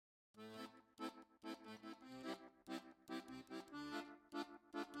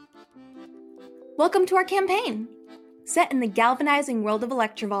Welcome to our campaign, set in the galvanizing world of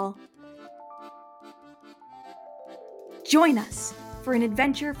Electrival. Join us for an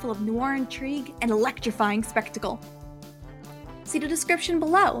adventure full of noir intrigue and electrifying spectacle. See the description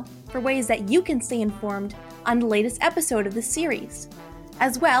below for ways that you can stay informed on the latest episode of this series,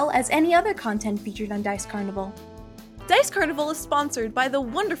 as well as any other content featured on Dice Carnival. Dice Carnival is sponsored by the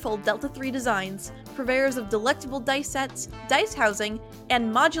wonderful Delta 3 Designs, purveyors of delectable dice sets, dice housing,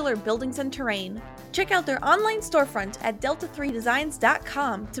 and modular buildings and terrain. Check out their online storefront at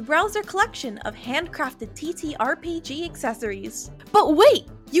delta3designs.com to browse their collection of handcrafted TTRPG accessories. But wait!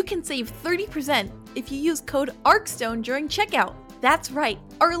 You can save 30% if you use code ARCSTONE during checkout. That's right,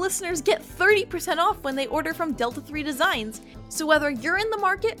 our listeners get 30% off when they order from Delta 3 Designs. So whether you're in the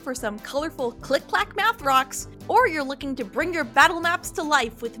market for some colorful click-clack math rocks, or you're looking to bring your battle maps to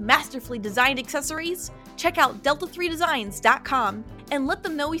life with masterfully designed accessories, check out delta3designs.com and let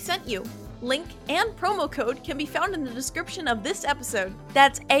them know we sent you. Link and promo code can be found in the description of this episode.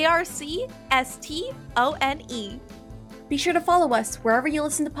 That's ARCSTONE. Be sure to follow us wherever you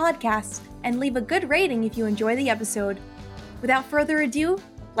listen to podcasts and leave a good rating if you enjoy the episode. Without further ado,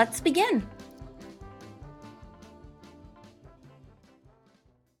 let's begin!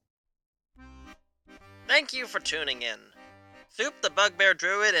 Thank you for tuning in. Soup the Bugbear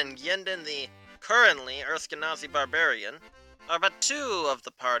Druid and Yendon the currently Erskinazi Barbarian are but two of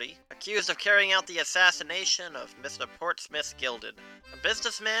the party accused of carrying out the assassination of Mr. Portsmith Gilded, a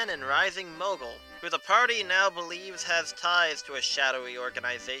businessman and rising mogul who the party now believes has ties to a shadowy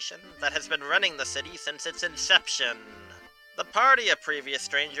organization that has been running the city since its inception. The party of previous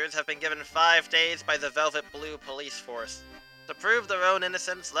strangers have been given 5 days by the Velvet Blue police force to prove their own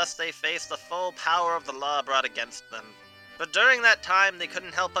innocence lest they face the full power of the law brought against them. But during that time, they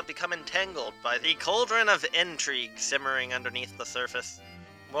couldn't help but become entangled by the cauldron of intrigue simmering underneath the surface,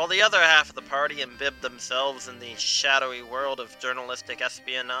 while the other half of the party imbibed themselves in the shadowy world of journalistic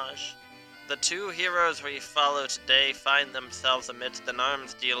espionage. The two heroes we follow today find themselves amidst an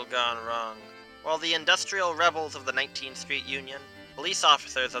arms deal gone wrong, while the industrial rebels of the 19th Street Union, police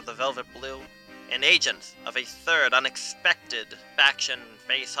officers of the Velvet Blue, and agents of a third unexpected faction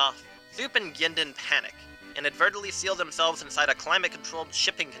face off. Soup and Yendon panic and inadvertently seal themselves inside a climate-controlled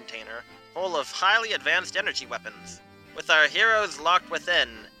shipping container full of highly advanced energy weapons, with our heroes locked within,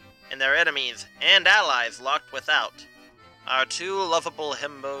 and their enemies and allies locked without. Our two lovable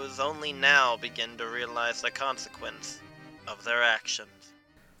himbos only now begin to realize the consequence of their actions.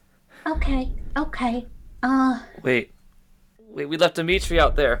 Okay. Wait, we left Dimitri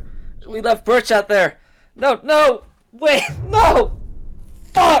out there. We left Birch out there. No! Wait, no!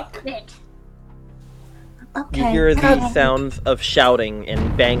 Fuck! Okay. You hear the sounds of shouting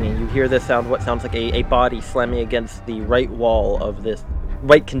and banging. You hear this sound, what sounds like a body slamming against the right wall of this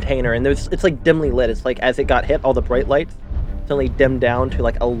right container, and it's like dimly lit. It's like as it got hit, all the bright lights suddenly dimmed down to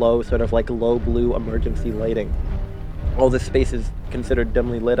like a low, sort of like low blue emergency lighting. All this space is considered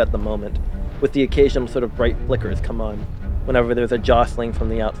dimly lit at the moment, with the occasional sort of bright flickers come on whenever there's a jostling from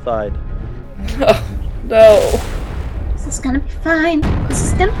the outside. No. This is gonna be fine.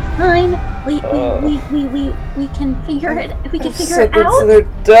 We can figure it. We can figure it out. To their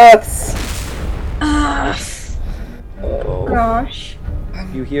deaths. Oh gosh.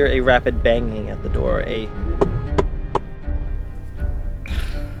 You hear a rapid banging at the door.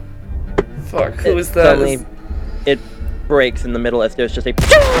 Fuck. Who is that? Suddenly, it breaks in the middle as there's just a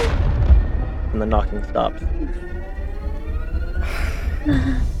and the knocking stops.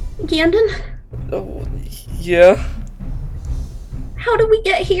 Yendon? Oh, yeah? How did we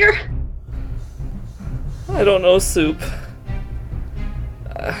get here? I don't know, Soup.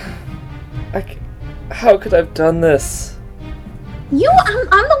 How could I have done this? I'm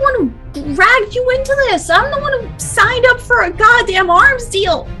the one who dragged you into this. I'm the one who signed up for a goddamn arms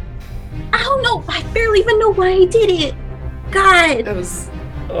deal. I don't know. I barely even know why I did it. God. It was...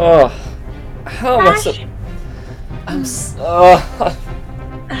 How am I so...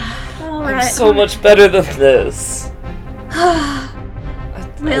 I'm so much better than this. I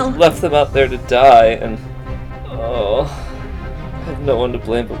left them out there to die, and... I have no one to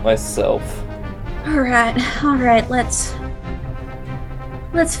blame but myself. Alright, let's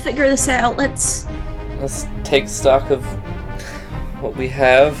figure this out. Let's take stock of what we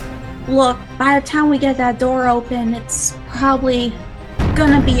have. Look, by the time we get that door open, it's probably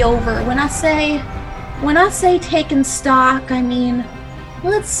gonna be over. When I say taking stock, I mean,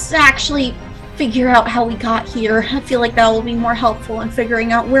 let's actually figure out how we got here. I feel like that will be more helpful in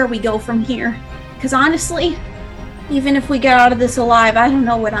figuring out where we go from here. Because honestly, even if we get out of this alive, I don't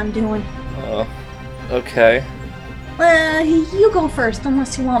know what I'm doing. Oh, okay. You go first,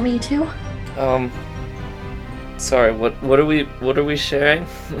 unless you want me to. Sorry, what are we sharing?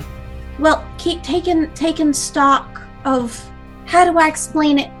 Well, keep taking stock of, how do I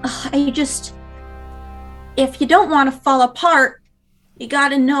explain it? If you don't want to fall apart, you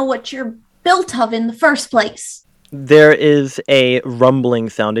gotta know what you're built of in the first place. There is a rumbling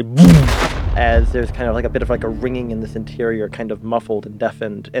sound, a boom, as there's kind of like a bit of like a ringing in this interior, kind of muffled and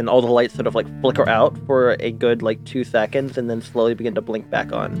deafened, and all the lights sort of like flicker out for a good like 2 seconds and then slowly begin to blink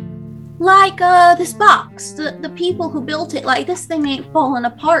back on. Like this box, the people who built it, like, this thing ain't falling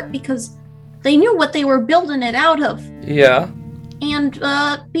apart because they knew what they were building it out of. Yeah. And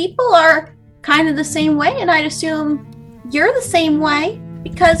people are kind of the same way, and I'd assume you're the same way,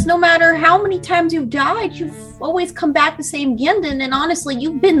 because no matter how many times you've died, you've always come back the same Gendon, and honestly,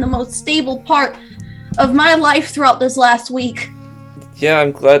 you've been the most stable part of my life throughout this last week. Yeah,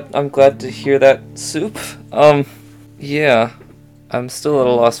 I'm glad to hear that, Soup. Yeah. I'm still at a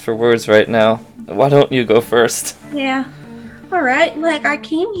loss for words right now. Why don't you go first? Yeah. Alright, like, I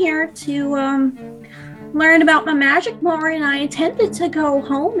came here to learn about my magic more, and I intended to go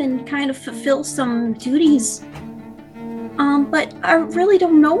home and kind of fulfill some duties. But I really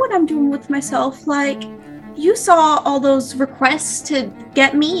don't know what I'm doing with myself. Like, you saw all those requests to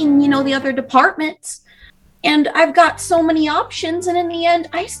get me and, the other departments. And I've got so many options, and in the end,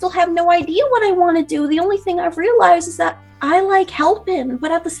 I still have no idea what I want to do. The only thing I've realized is that I like helping,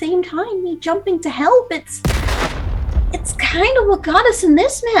 but at the same time, me jumping to help, it's kind of what got us in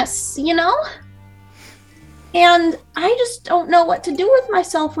this mess, And I just don't know what to do with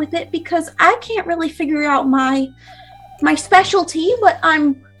myself with it, because I can't really figure out my specialty,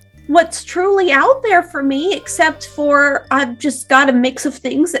 what's truly out there for me, except for I've just got a mix of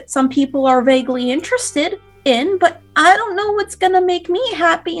things that some people are vaguely interested in, but I don't know what's gonna make me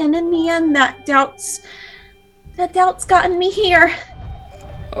happy, and in the end, that doubt's gotten me here.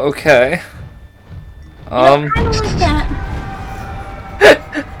 Okay. Kind of like that.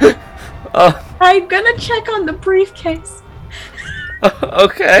 I'm gonna check on the briefcase.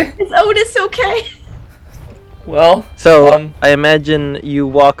 Okay. Is Otis okay? Well, so I imagine you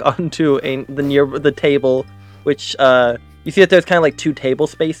walk onto the table, which you see that there's kind of like 2 table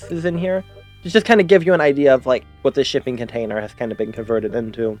spaces in here. Just kind of give you an idea of like what the shipping container has kind of been converted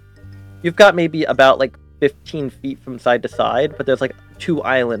into. You've got maybe about like 15 feet from side to side, but there's like 2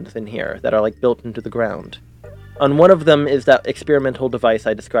 islands in here that are like built into the ground. On one of them is that experimental device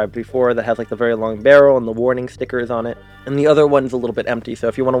I described before that has like the very long barrel and the warning stickers on it, and the other one's a little bit empty, so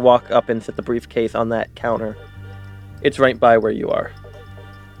if you want to walk up and set the briefcase on that counter, it's right by where you are.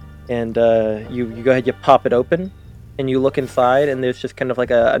 And you go ahead, you pop it open, and you look inside, and there's just kind of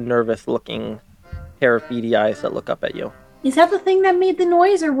like a nervous looking pair of beady eyes that look up at you. Is that the thing that made the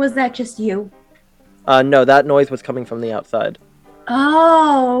noise, or was that just you? No, that noise was coming from the outside.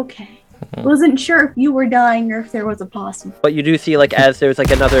 Oh, okay. Wasn't sure if you were dying or if there was a possum. But you do see, like, as there's like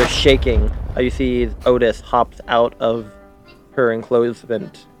another shaking, you see Otis hops out of her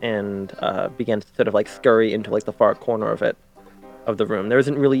enclosement and begins to sort of like scurry into like the far corner of the room. There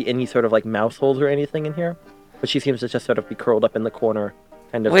isn't really any sort of like mouse holes or anything in here, but she seems to just sort of be curled up in the corner,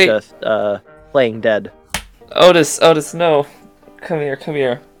 kind of just playing dead. Otis, no. Come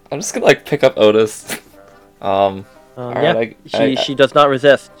here. I'm just gonna like pick up Otis. Right, she does not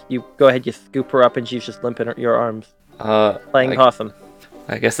resist. You go ahead, you scoop her up, and she's just limp in your arms. Playing possum.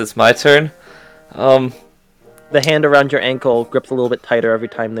 I guess it's my turn. The hand around your ankle grips a little bit tighter every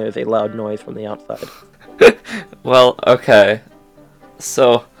time there's a loud noise from the outside. Well, okay.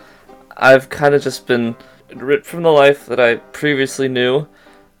 So, I've kind of just been ripped from the life that I previously knew.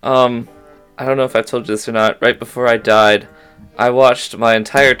 I don't know if I told you this or not. Right before I died, I watched my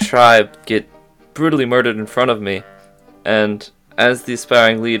entire tribe get brutally murdered in front of me. And as the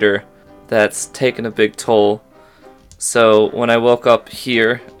aspiring leader, that's taken a big toll. So when I woke up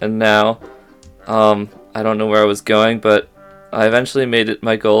here and now, I don't know where I was going, but I eventually made it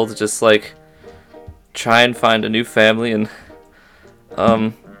my goal to just like try and find a new family and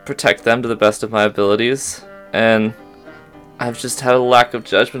protect them to the best of my abilities. And I've just had a lack of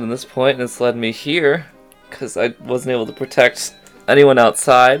judgment at this point, and it's led me here because I wasn't able to protect anyone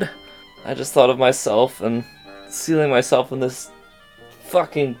outside. I just thought of myself and sealing myself in this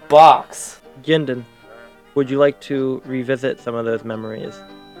fucking box. Jinden, would you like to revisit some of those memories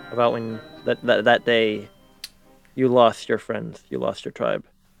about when that day you lost your friends, you lost your tribe?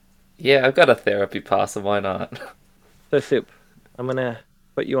 Yeah, I've got a therapy possum, why not? So, Soup, I'm gonna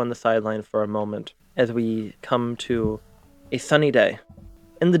put you on the sideline for a moment as we come to a sunny day.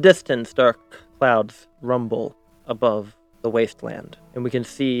 In the distance, dark clouds rumble above the wasteland, and we can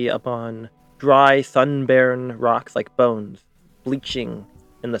see upon dry, sun-barren rocks like bones bleaching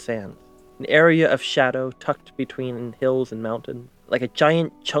in the sand An area of shadow tucked between hills and mountains, like a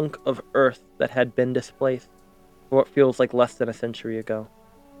giant chunk of earth that had been displaced for what feels like less than a century ago.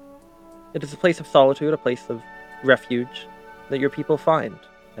 It is a place of solitude, a place of refuge that your people find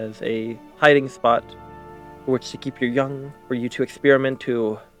as a hiding spot for which to keep you young, for you to experiment,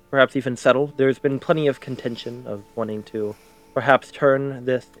 to perhaps even settle. There's been plenty of contention of wanting to perhaps turn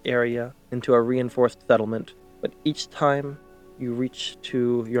this area into a reinforced settlement, but each time you reach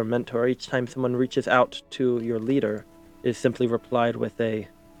to your mentor, each time someone reaches out to your leader, is simply replied with a,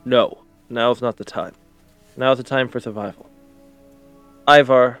 "No, now's not the time. Now's the time for survival."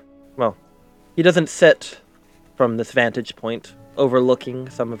 Ivar, well, he doesn't sit from this vantage point, overlooking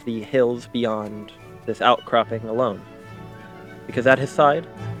some of the hills beyond this outcropping alone, because at his side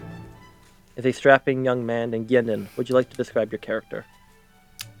is a strapping young man named Gyendon. Would you like to describe your character?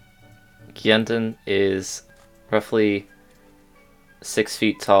 Gyendon is roughly 6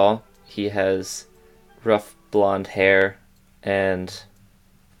 feet tall. He has rough blonde hair and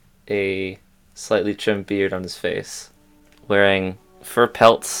a slightly trimmed beard on his face, wearing fur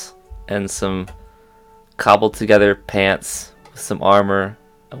pelts and some cobbled together pants with some armor,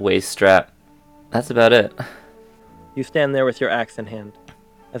 a waist strap. That's about it. You stand there with your axe in hand,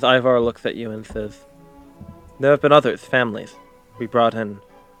 as Ivar looks at you and says, "There have been others, families, we brought in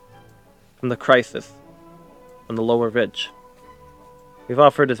from the crisis on the lower ridge. We've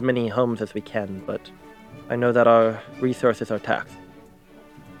offered as many homes as we can, but I know that our resources are taxed.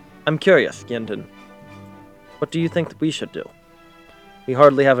 I'm curious, Gyendon, what do you think that we should do? We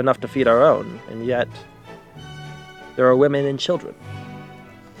hardly have enough to feed our own, and yet there are women and children."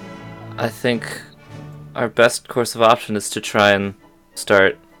 I think our best course of option is to try and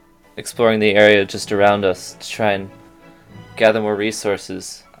start exploring the area just around us, to try and gather more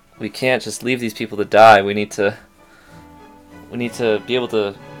resources. We can't just leave these people to die. We need to be able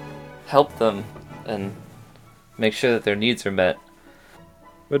to help them and make sure that their needs are met.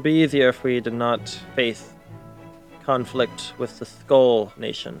 It would be easier if we did not face conflict with the Skull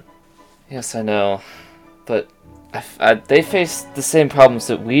Nation. Yes, I know, but they face the same problems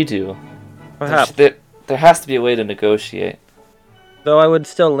that we do. Perhaps. There has to be a way to negotiate. Though I would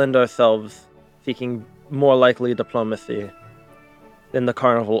still lend ourselves seeking more likely diplomacy than the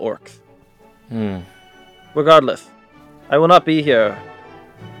carnival orcs. Regardless, I will not be here,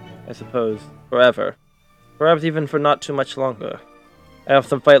 I suppose, forever. Perhaps even for not too much longer. I have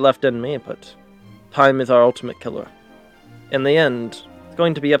some fight left in me, but time is our ultimate killer. In the end, it's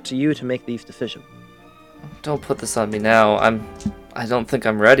going to be up to you to make these decisions. Don't put this on me now. I don't think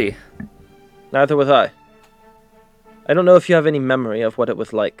I'm ready. Neither was I. I don't know if you have any memory of what it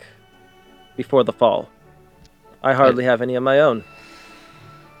was like before the fall. I hardly have any of my own.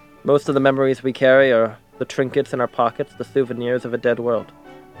 Most of the memories we carry are the trinkets in our pockets, the souvenirs of a dead world.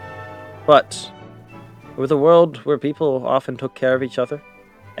 But it was a world where people often took care of each other,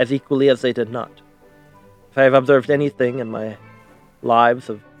 as equally as they did not. If I have observed anything in my lives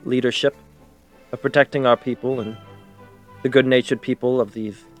of leadership, of protecting our people and the good-natured people of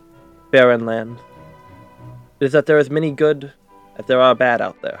these barren lands, it is that there is many good as there are bad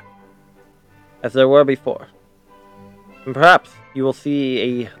out there, as there were before. And perhaps you will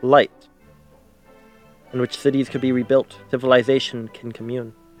see a light in which cities could be rebuilt, civilization can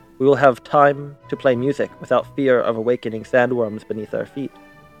commune. We will have time to play music without fear of awakening sandworms beneath our feet.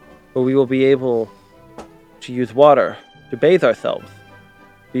 But we will be able to use water to bathe ourselves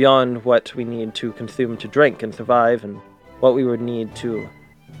beyond what we need to consume to drink and survive and what we would need to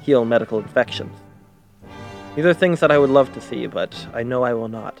heal medical infections. These are things that I would love to see, but I know I will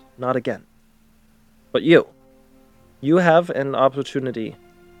not. Not again. But you have an opportunity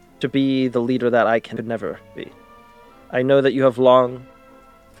to be the leader that I could never be. I know that you have long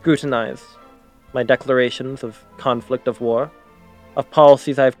scrutinized my declarations of conflict, of war, of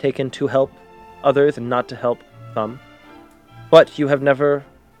policies I have taken to help others and not to help some. But you have never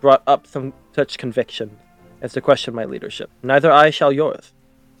brought up some such conviction as to question my leadership. Neither I shall yours.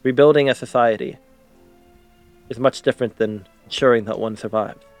 Rebuilding a society is much different than ensuring that one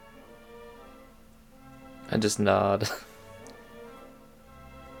survives. I just nod.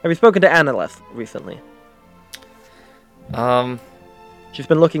 Have you spoken to Annaleth recently? She's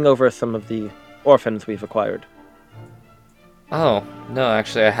been looking over some of the orphans we've acquired. Oh, no,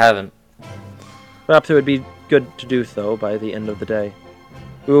 actually I haven't. Perhaps it would be good to do so by the end of the day.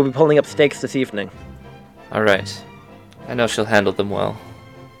 We will be pulling up stakes this evening. Alright. I know she'll handle them well.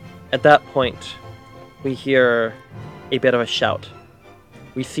 At that point, we hear a bit of a shout.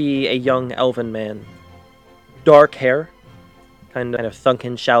 We see a young elven man. Dark hair, kind of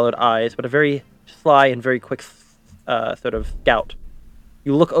sunken, shallowed eyes, but a very sly and very quick sort of scout.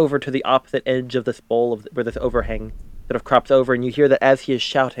 You look over to the opposite edge of this bowl where this overhang sort of crops over, and you hear that as he is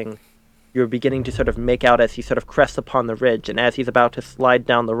shouting, you're beginning to sort of make out as he sort of crests upon the ridge, and as he's about to slide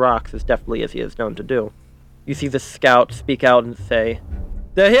down the rocks as deftly as he is known to do. You see the scout speak out and say,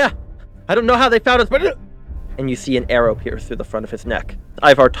 "They're here! I don't know how they found us, but..." And you see an arrow pierce through the front of his neck.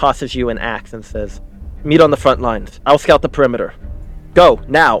 Ivar tosses you an axe and says, "Meet on the front lines. I'll scout the perimeter. Go,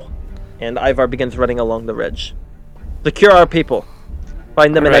 now!" And Ivar begins running along the ridge. "Secure our people.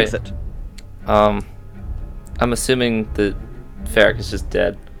 Find them an exit." I'm assuming that Ferric is just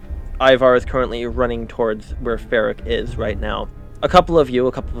dead. Ivar is currently running towards where Ferric is right now. A couple of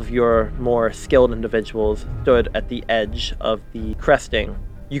your more skilled individuals stood at the edge of the cresting.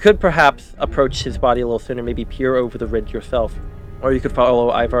 You could perhaps approach his body a little sooner, maybe peer over the ridge yourself. Or you could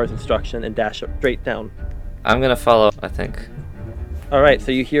follow Ivar's instruction and dash straight down. I'm gonna follow, I think. Alright,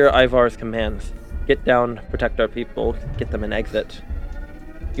 so you hear Ivar's commands. Get down, protect our people, get them an exit.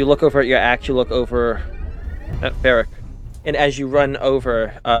 You look over at your axe, you look over at Ferric. And as you run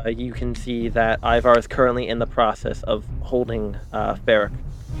over, you can see that Ivar is currently in the process of holding Ferric.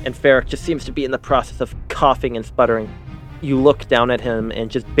 And Ferric just seems to be in the process of coughing and sputtering. You look down at him, and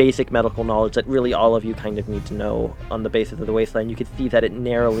just basic medical knowledge that really all of you kind of need to know on the basis of the waistline. You can see that it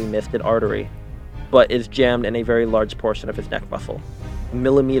narrowly missed an artery, but is jammed in a very large portion of his neck muscle. A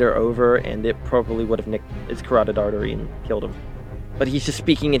millimeter over, and it probably would have nicked his carotid artery and killed him. But he's just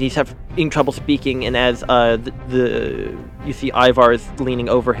speaking, and he's having trouble speaking, and as you see Ivar is leaning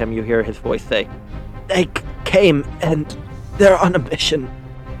over him, you hear his voice say, "They came, and they're on a mission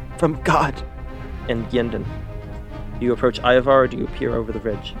from God." And Yenden, do you approach Ivar, or do you peer over the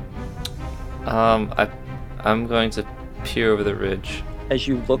ridge? I'm going to peer over the ridge. As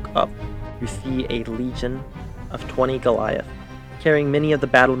you look up, you see a legion of 20 Goliath, carrying many of the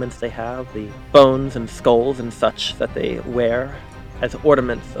battlements they have, the bones and skulls and such that they wear as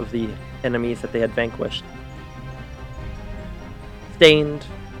ornaments of the enemies that they had vanquished. Stained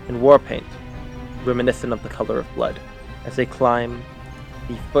in war paint, reminiscent of the color of blood. As they climb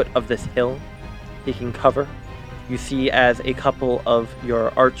the foot of this hill, taking cover, you see as a couple of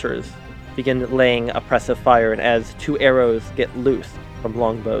your archers begin laying oppressive fire, and as 2 arrows get loose from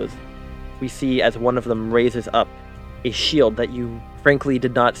longbows, we see as one of them raises up a shield that you frankly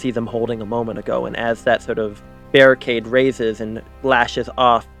did not see them holding a moment ago, and as that sort of barricade raises and lashes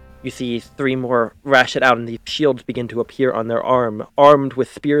off, you see 3 more rash it out, and the shields begin to appear on their arm. Armed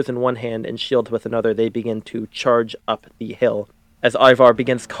with spears in one hand and shields with another, they begin to charge up the hill. As Ivar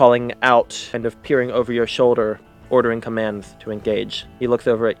begins calling out, kind of peering over your shoulder, ordering commands to engage. He looks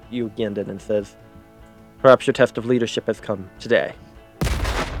over at you, Yenden, and says, "Perhaps your test of leadership has come today."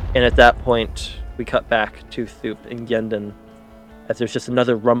 And at that point, we cut back to Soup and Yenden, as there's just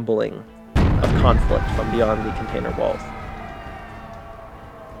another rumbling of conflict from beyond the container walls.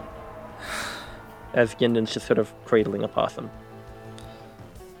 As Yenden's just sort of cradling a possum.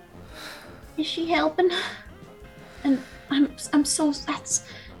 Is she helping? And I'm so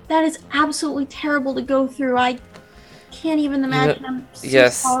that is absolutely terrible to go through. I can't even imagine. I'm so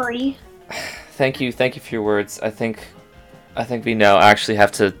sorry. Thank you for your words. I think we now actually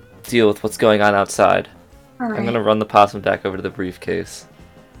have to deal with what's going on outside. All right. I'm gonna run the possum back over to the briefcase.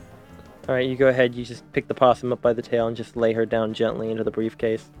 Alright, you go ahead, you just pick the possum up by the tail and just lay her down gently into the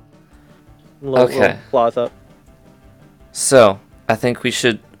briefcase. Little claws up. So, I think we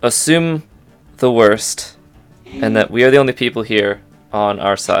should assume the worst, and that we are the only people here on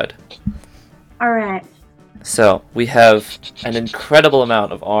our side. Alright. So, we have an incredible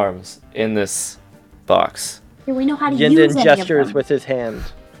amount of arms in this box. Do we know how to use Yenden any of gestures them? with his hand.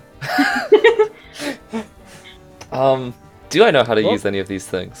 Do I know how to use any of these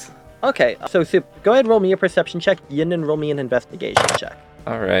things? Okay, so Soup, go ahead and roll me a perception check. Yenden, roll me an investigation check.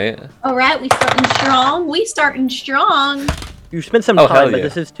 Alright. Alright, we starting strong. You spent some hell time, but yeah.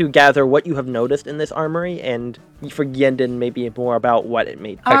 this is to gather what you have noticed in this armory, and for Yenden, maybe more about what it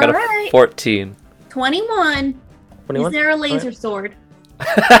made. I got a Alright. 14. 21. 21? Is there a laser Alright. sword?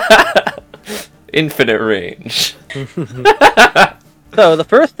 Infinite range. So the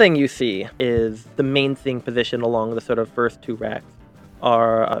first thing you see is the main thing positioned along the sort of first 2 racks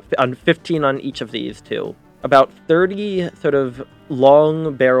are on 15 on each of these 2. About 30 sort of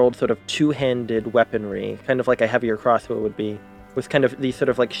long-barreled, sort of 2-handed weaponry, kind of like a heavier crossbow would be, with kind of these sort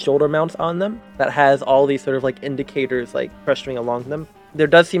of like shoulder mounts on them that has all these sort of like indicators like pressuring along them. There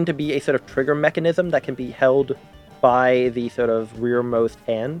does seem to be a sort of trigger mechanism that can be held by the sort of rearmost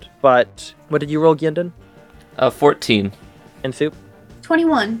hand. But what did you roll, Yenden? 14. And Soup?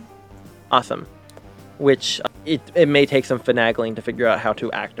 21. Awesome. which it may take some finagling to figure out how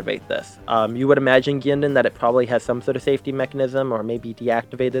to activate this. You would imagine, Gyindin, that it probably has some sort of safety mechanism or maybe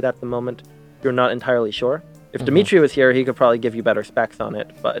deactivated at the moment. You're not entirely sure. If Dimitri was here, he could probably give you better specs on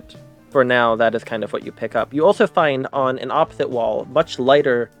it, but for now, that is kind of what you pick up. You also find on an opposite wall, much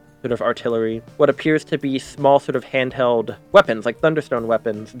lighter sort of artillery, what appears to be small sort of handheld weapons, like thunderstone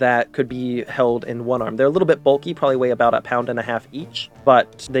weapons, that could be held in one arm. They're a little bit bulky, probably weigh about 1.5 pounds each,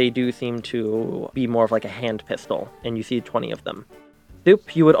 but they do seem to be more of like a hand pistol, and you see 20 of them.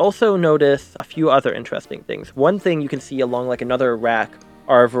 Soup, you would also notice a few other interesting things. One thing you can see along like another rack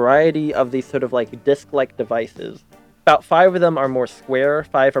are a variety of these sort of like disc-like devices. About 5 of them are more square,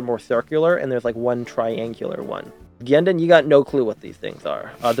 5 are more circular, and there's like one triangular one. Gyindin, you got no clue what these things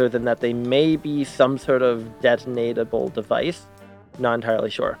are, other than that they may be some sort of detonatable device. Not entirely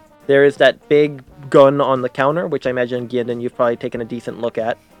sure. There is that big gun on the counter, which I imagine, Gyindin, you've probably taken a decent look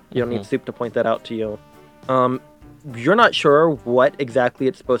at. You don't need Soup to point that out to you. You're not sure what exactly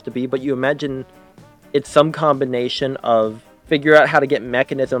it's supposed to be, but you imagine it's some combination of figure out how to get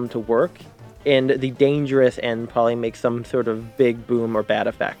mechanism to work, and the dangerous end probably make some sort of big boom or bad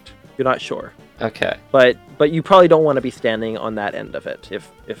effect. You're not sure. Okay. But you probably don't want to be standing on that end of it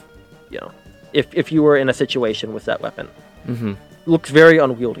if you were in a situation with that weapon. Looks very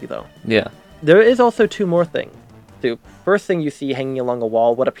unwieldy though. Yeah. There is also 2 more things. So first thing you see hanging along a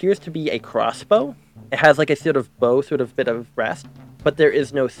wall, what appears to be a crossbow. It has like a sort of bow, sort of bit of rest, but there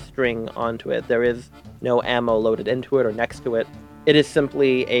is no string onto it. There is no ammo loaded into it or next to it. It is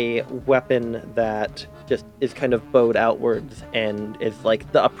simply a weapon that just is kind of bowed outwards and is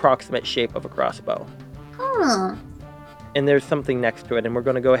like the approximate shape of a crossbow. Huh. And there's something next to it, and we're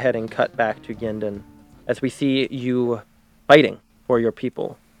going to go ahead and cut back to Gyindin as we see you fighting for your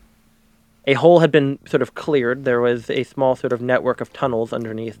people. A hole had been sort of cleared. There was a small sort of network of tunnels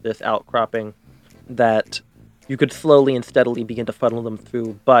underneath this outcropping that you could slowly and steadily begin to funnel them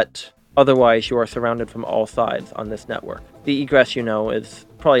through, but otherwise you are surrounded from all sides on this network. The egress, is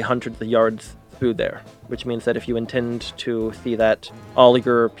probably hundreds of yards through there, which means that if you intend to see that all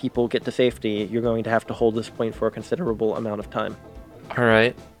your people get to safety, you're going to have to hold this point for a considerable amount of time. All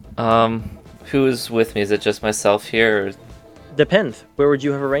right. Who is with me? Is it just myself here? Or... Depends. Where would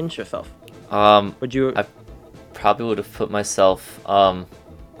you have arranged yourself? Would you? I probably would have put myself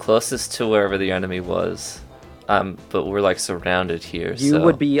closest to wherever the enemy was. But we're like surrounded here. You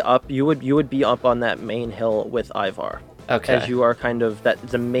would be up. You would be up on that main hill with Ivar. Okay. As you are kind of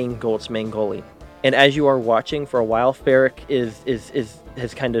the main goalie. And as you are watching for a while, Ferric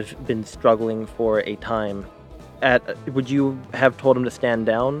has kind of been struggling for a time. Would you have told him to stand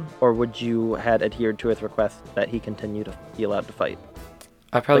down, or would you had adhered to his request that he continue to be allowed to fight?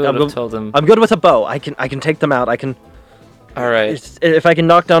 I probably would have told him. I'm good with a bow. I can take them out. I can. All right. If I can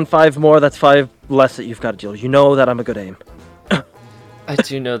knock down 5 more, that's 5 less that you've got to deal. You know that I'm a good aim. I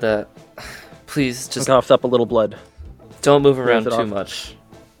do know that. Please just coughs up a little blood. Don't move around too much.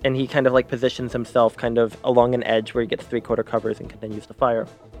 And he kind of like positions himself kind of along an edge where he gets 3/4 covers and continues to fire.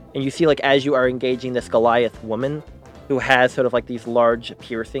 And you see, like, as you are engaging this Goliath woman, who has sort of like these large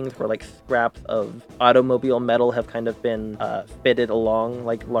piercings where like scraps of automobile metal have kind of been fitted along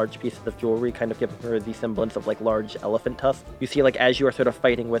like large pieces of jewelry, kind of giving her the semblance of like large elephant tusks. You see, like, as you are sort of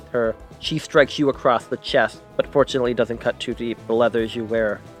fighting with her, she strikes you across the chest, but fortunately doesn't cut too deep. The leathers you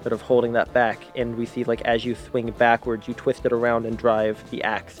wear sort of holding that back, and we see, like, as you swing backwards, you twist it around and drive the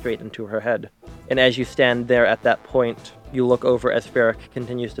axe straight into her head. And as you stand there at that point, you look over as Ferric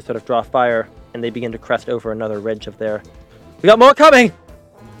continues to sort of draw fire, and they begin to crest over another ridge of there. We got more coming!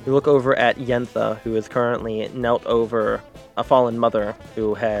 You look over at Yentha, who is currently knelt over a fallen mother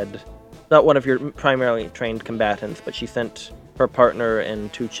who had not one of your primarily trained combatants, but she sent her partner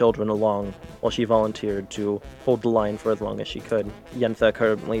and 2 children along while she volunteered to hold the line for as long as she could. Yentha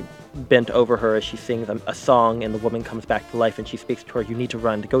currently bent over her as she sings a song, and the woman comes back to life and she speaks to her, "You need to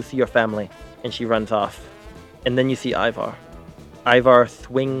run, to go see your family." And she runs off. And then you see Ivar. Ivar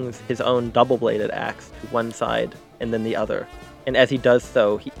swings his own double-bladed axe to one side and then the other. And as he does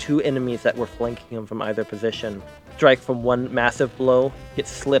so, 2 enemies that were flanking him from either position strike from one massive blow,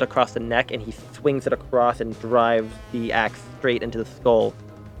 gets slit across the neck, and he swings it across and drives the axe straight into the skull.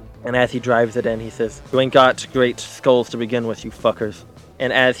 And as he drives it in, he says, "You ain't got great skulls to begin with, you fuckers."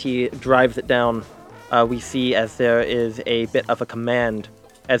 And as he drives it down, we see as there is a bit of a command,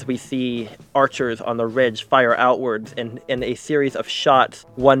 as we see archers on the ridge fire outwards, and in a series of shots,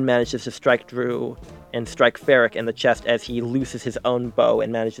 one manages to strike Drew and strike Ferric in the chest as he looses his own bow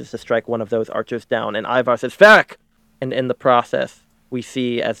and manages to strike one of those archers down. And Ivar says, "Ferric!" And in the process, we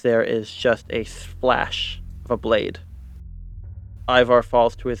see as there is just a splash of a blade. Ivar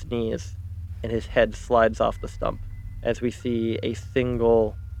falls to his knees, and his head slides off the stump as we see a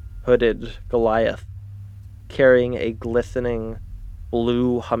single hooded Goliath carrying a glistening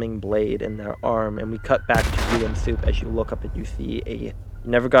blue humming blade in their arm, and we cut back to you and Soup as you look up and you see you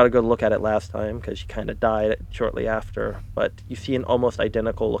never got a good look at it last time because you kind of died shortly after, but you see an almost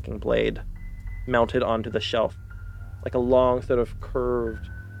identical looking blade mounted onto the shelf, like a long sort of curved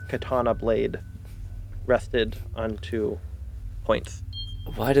katana blade rested onto points.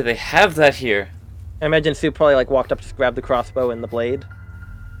 Why do they have that here? I imagine Soup probably walked up to grab the crossbow and the blade.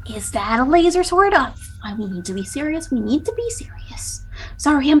 Is that a laser sword? We need to be serious. We need to be serious.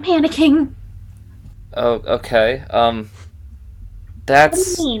 Sorry, I'm panicking. Oh, okay. What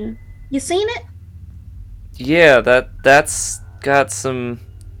That's... do you mean? You seen it? Yeah, that's got some...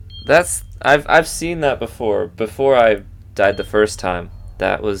 That's... I've seen that before I died the first time.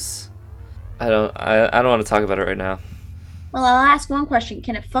 That was... I don't want to talk about it right now. Well, I'll ask one question.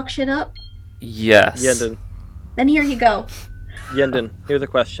 Can it fuck shit up? Yes. Yenden, Then here you go. here's a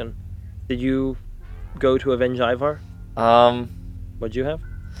question. Did you go to avenge Ivar? What'd you have?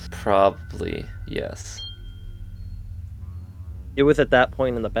 Probably, yes. It was at that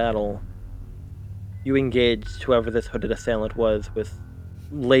point in the battle you engaged whoever this hooded assailant was with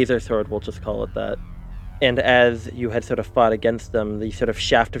laser sword, we'll just call it that. And as you had sort of fought against them, the sort of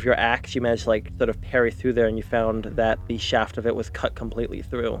shaft of your axe, you managed to sort of parry through there, and you found that the shaft of it was cut completely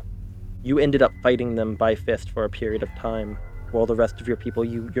through. You ended up fighting them by fist for a period of time, while the rest of your people,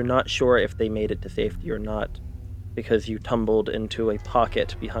 you're not sure if they made it to safety or not, because you tumbled into a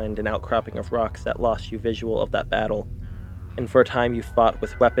pocket behind an outcropping of rocks that lost you visual of that battle. And for a time you fought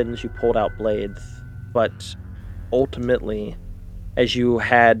with weapons, you pulled out blades, but ultimately, as you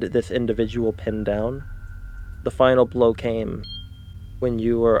had this individual pinned down, the final blow came when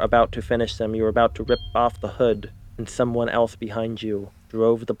you were about to finish them. You were about to rip off the hood, and someone else behind you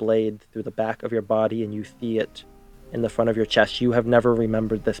drove the blade through the back of your body, and you see it in the front of your chest. You have never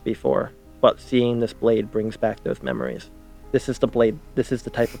remembered this before, but seeing this blade brings back those memories. This is the blade. This is the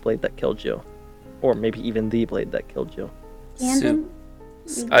type of blade that killed you, or maybe even the blade that killed you. Gandon?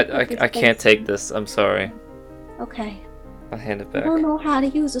 I can't take this. I'm sorry. Okay. I'll hand it I back. don't know how to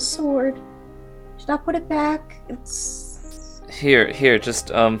use a sword. Should I put it back? It's... Here, just,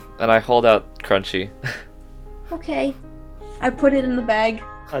 and I hold out Crunchy. Okay. I put it in the bag.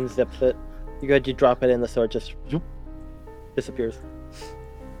 Unzips it. You drop it in, the sword just zoop, disappears.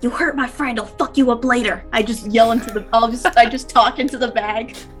 You hurt my friend, I'll fuck you up later. I just yell into the... I just talk into the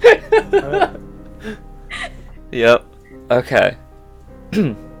bag. Yep. Okay.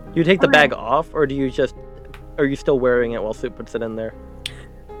 You take the bag off, or are you still wearing it while Soup puts it in there?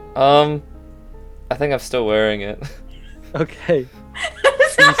 I think I'm still wearing it. Okay.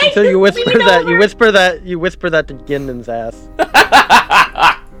 So you whisper that. You whisper that to Ginden's ass.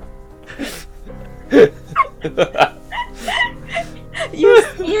 You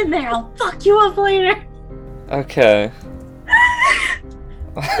stay in there. I'll fuck you up later. Okay.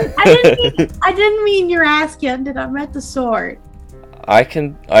 I didn't mean your ass, Gendon. I meant the sword.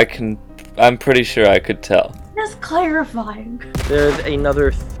 I'm pretty sure I could tell. Just clarifying. There's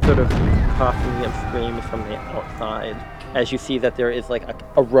another sort of coughing and screams from the outside as you see that there is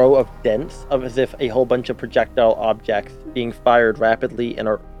a row of dents, as if a whole bunch of projectile objects being fired rapidly in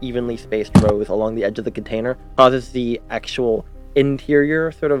evenly spaced rows along the edge of the container causes the actual interior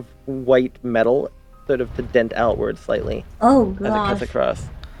sort of white metal sort of to dent outward slightly. Oh as it cuts gosh. across.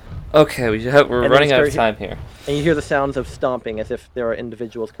 Okay, we're And running then out of time here. And you hear the sounds of stomping as if there are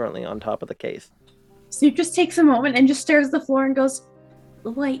individuals currently on top of the case. Snoop just takes a moment and just stares at the floor and goes,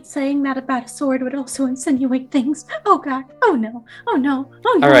 wait, saying that about a sword would also insinuate things. Oh god. Oh no. Oh no.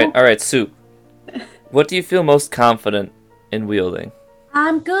 Oh no. All right, Soup. What do you feel most confident in wielding?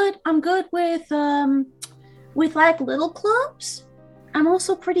 I'm good with little clubs. I'm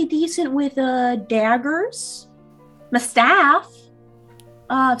also pretty decent with daggers, my staff,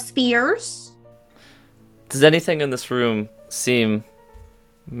 spears. Does anything in this room seem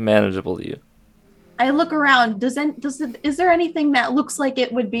manageable to you? I look around. Is there anything that looks like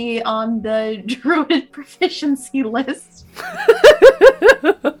it would be on the druid proficiency list?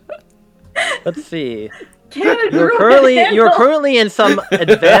 Let's see. You're You're currently in some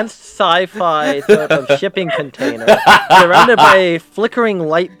advanced sci-fi sort of shipping container, surrounded by flickering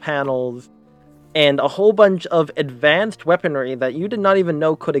light panels and a whole bunch of advanced weaponry that you did not even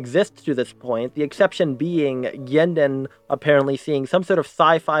know could exist to this point. The exception being Yenden apparently seeing some sort of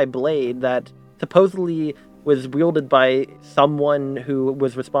sci-fi blade that supposedly was wielded by someone who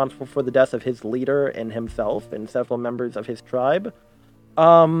was responsible for the deaths of his leader and himself and several members of his tribe.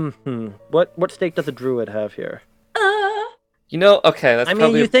 What stake does a druid have here? Okay, that's I mean,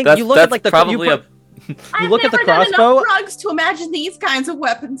 probably you think that's, you look that's at like the probably you, a you look at the I've never done crossbow. enough drugs to imagine these kinds of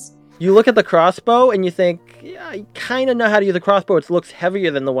weapons. You look at the crossbow and you think, yeah, I kind of know how to use a crossbow. It looks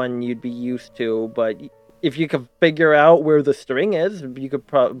heavier than the one you'd be used to, but if you could figure out where the string is, you could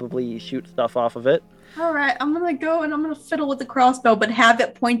probably shoot stuff off of it. All right, I'm gonna go and I'm gonna fiddle with the crossbow, but have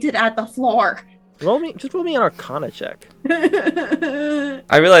it pointed at the floor. Just roll me an Arcana check.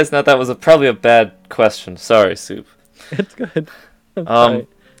 I realize now that was probably a bad question. Sorry, Soup. It's good. All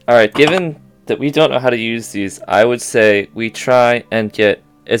right. Given that we don't know how to use these, I would say we try and get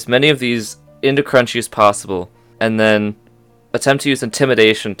as many of these into Crunchy as possible, and then attempt to use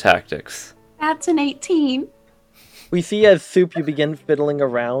intimidation tactics. That's an 18. We see as Soup you begin fiddling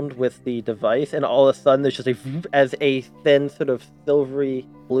around with the device, and all of a sudden there's just as a thin sort of silvery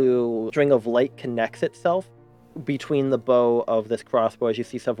blue string of light connects itself between the bow of this crossbow as you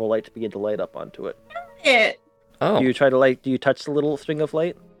see several lights begin to light up onto it. Oh. Do you touch the little string of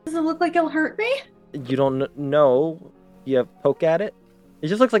light? Does it look like it'll hurt me? You don't know. You poke at it? It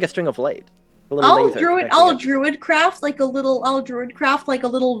just looks like a string of light. I'll druid craft like a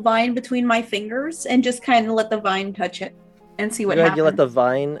little vine between my fingers and just kind of let the vine touch it and see what happens. You let the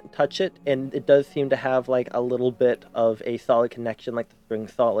vine touch it, and it does seem to have like a little bit of a solid connection, like the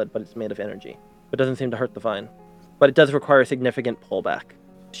string's solid, but it's made of energy. It doesn't seem to hurt the vine, but it does require a significant pullback.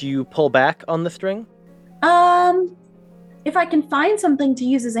 Do you pull back on the string? If I can find something to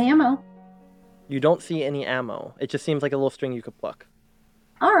use as ammo. You don't see any ammo. It just seems like a little string you could pluck.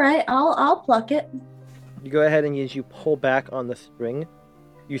 All right, I'll pluck it. You go ahead and as you pull back on the string,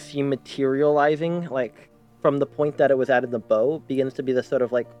 you see materializing, like from the point that it was at in the bow, begins to be the sort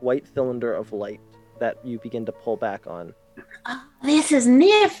of like white cylinder of light that you begin to pull back on. Oh, this is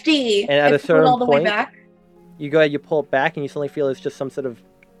nifty. And at a certain all the point, way back. You go ahead, you pull it back, and you suddenly feel it's just some sort of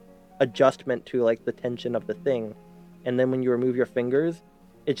adjustment to like the tension of the thing. And then when you remove your fingers,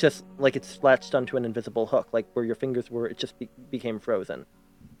 it's just like it's latched onto an invisible hook, like where your fingers were, it just became frozen.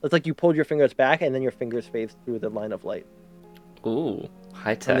 It's like you pulled your fingers back, and then your fingers phased through the line of light. Ooh,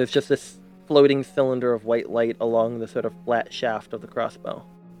 high tech. And there's just this floating cylinder of white light along the sort of flat shaft of the crossbow.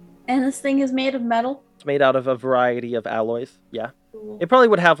 And this thing is made of metal? It's made out of a variety of alloys, yeah. Cool. It probably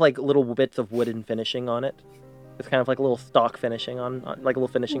would have like little bits of wooden finishing on it. It's kind of like a little stock finishing like a little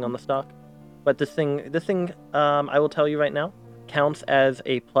finishing on the stock. But this thing, I will tell you right now, counts as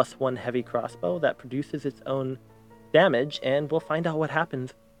a +1 heavy crossbow that produces its own damage, and we'll find out what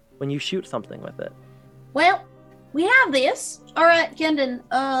happens when you shoot something with it. Well, we have this. All right, Kendon.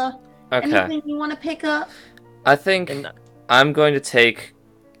 Okay. Anything you want to pick up? I think I'm going to take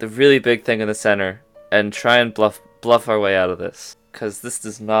the really big thing in the center and try and bluff our way out of this, because this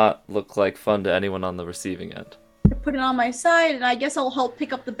does not look like fun to anyone on the receiving end. Put it on my side, and I guess I'll help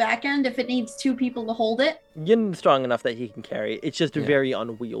pick up the back end if it needs 2 people to hold it. You're strong enough that he can carry it. It's just very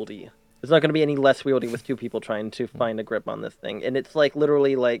unwieldy. There's not going to be any less wieldy with 2 people trying to find a grip on this thing. And it's like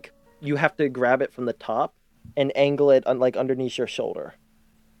literally like you have to grab it from the top and angle it like underneath your shoulder.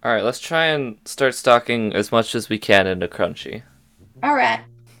 All right, let's try and start stocking as much as we can into Crunchy. All right.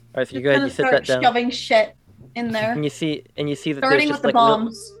 All right, so you go ahead and you sit that down. Shoving shit in there. And you see that starting there's just with the like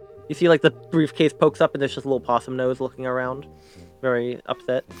bombs. You see like the briefcase pokes up and there's just a little possum nose looking around, very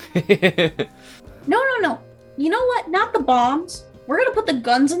upset. No. You know what? Not the bombs. We're gonna put the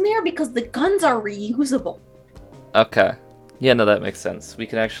guns in there because the guns are reusable. Okay. Yeah, no, that makes sense. We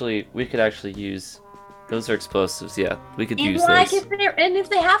could actually use. Those are explosives. Yeah, we could use those. If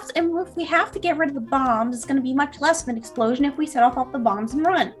we have to get rid of the bombs, it's gonna be much less of an explosion if we set off all the bombs and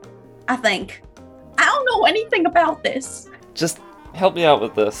run. I think. I don't know anything about this. Just help me out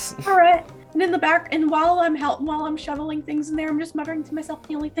with this. All right. And in the back, and while I'm shoveling things in there, I'm just muttering to myself,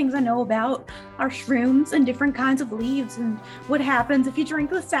 the only things I know about are shrooms and different kinds of leaves and what happens if you drink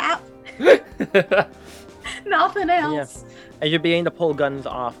the sap. Nothing else. Yeah. As you're beginning to pull guns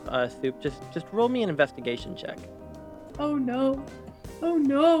off, Soup, just roll me an investigation check. Oh no. I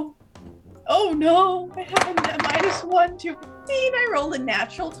have a -1 to 15. I rolled a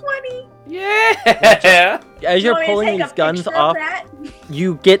natural 20. Yeah. As you're pulling these guns off,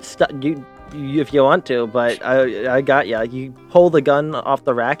 you get stuck. You if you want to, but I got ya. You pull the gun off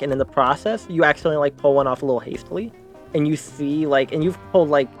the rack, and in the process, you accidentally like pull one off a little hastily, and you see like, and you've pulled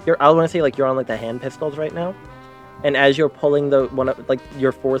like I want to say like you're on like the hand pistols right now, and as you're pulling the one up, like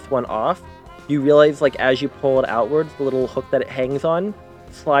your 4th one off, you realize like as you pull it outwards, the little hook that it hangs on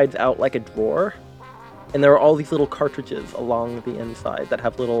slides out like a drawer, and there are all these little cartridges along the inside that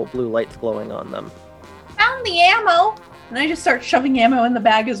have little blue lights glowing on them. Found the ammo, and I just start shoving ammo in the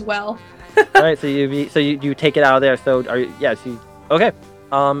bag as well. All right, so you take it out of there. So are you? Yeah. So okay.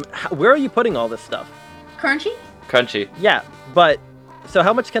 Where are you putting all this stuff? Crunchy? Crunchy. Yeah. But so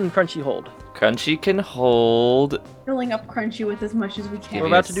how much can Crunchy hold? Crunchy can hold. Filling up Crunchy with as much as we Give can. We're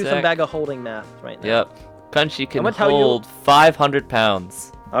me a about to do some sec. bag of holding math right now. Yep. Crunchy can gonna tell you- hold 500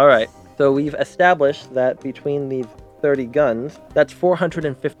 pounds. All right. So we've established that between these 30 guns, that's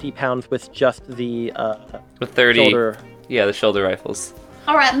 450 pounds with just the With 30. shoulder. Yeah, the shoulder rifles.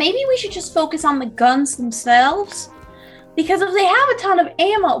 Alright, maybe we should just focus on the guns themselves. Because if they have a ton of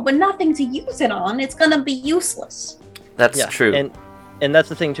ammo but nothing to use it on, it's gonna be useless. That's Yeah, true. And that's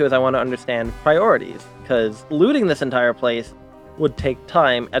the thing too, is I want to understand priorities, because looting this entire place would take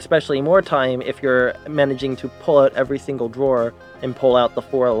time, especially more time if you're managing to pull out every single drawer and pull out the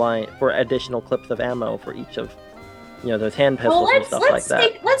four additional clips of ammo for each of, those hand pistols and stuff like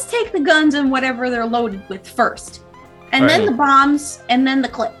that. Let's take the guns and whatever they're loaded with first. And then Alright. the bombs, and then the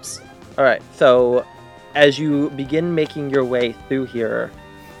clips. All right, so as you begin making your way through here,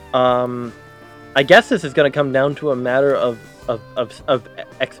 I guess this is going to come down to a matter of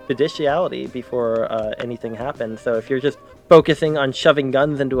expeditionality before anything happens. So if you're just focusing on shoving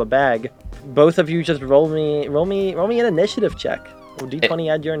guns into a bag, both of you just roll me an initiative check. Well, D20,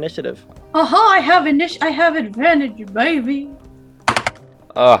 add your initiative. I have advantage, baby.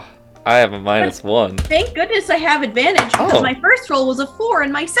 Oh, I have a -1. Thank goodness I have advantage because Oh. my first roll was a 4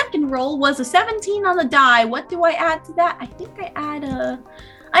 and my second roll was a 17 on the die. What do I add to that? I think I add a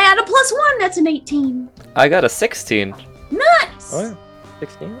 +1. That's an 18. I got a 16. Nice. Oh, yeah.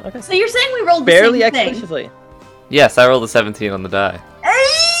 16? Okay. So you're saying we rolled the Barely same thing? explicitly. Yes, I rolled a 17 on the die.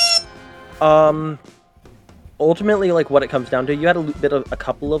 Ultimately, like, what it comes down to, you had a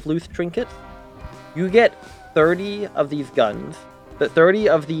couple of loose trinkets. You get 30 of these guns, the 30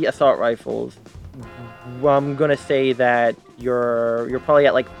 of the assault rifles. I'm gonna say that you're probably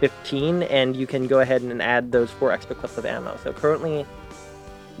at like 15, and you can go ahead and add those 4 extra clips of ammo. So currently,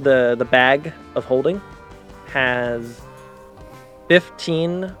 the bag of holding has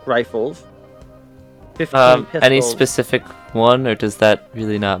 15 rifles, 15 pistols. Any specific one, or does that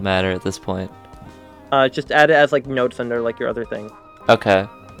really not matter at this point? Just add it as like notes under like your other thing. Okay.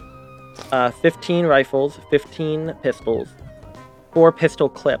 15 rifles, 15 pistols, 4 pistol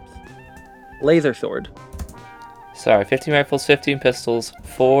clips, laser sword. Sorry, 15 rifles, 15 pistols,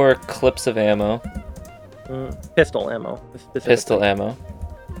 4 clips of ammo, Pistol ammo. Specifically. pistol ammo.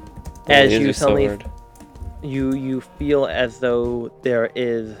 As laser you suddenly, sword. you feel as though there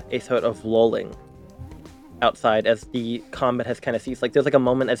is a sort of lulling outside as the combat has kind of ceased. Like there's like a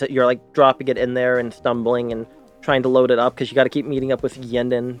moment as you're like dropping it in there and stumbling and trying to load it up because you got to keep meeting up with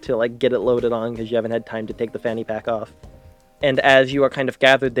Yenden to like get it loaded on because you haven't had time to take the fanny pack off. And as you are kind of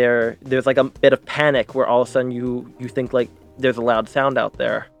gathered there, there's like a bit of panic where all of a sudden you think like there's a loud sound out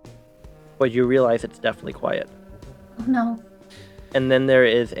there, but you realize it's definitely quiet. Oh, no. And then there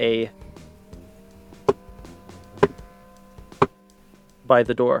is a by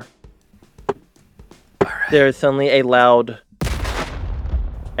the door. There is suddenly a loud,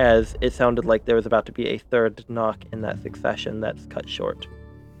 as it sounded like there was about to be a third knock in that succession that's cut short,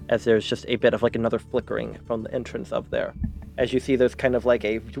 as there's just a bit of like another flickering from the entrance of there. As you see, there's kind of like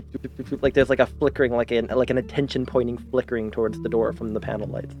there's like a flickering, like an attention pointing flickering towards the door from the panel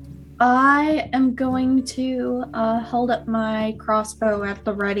lights. I am going to hold up my crossbow at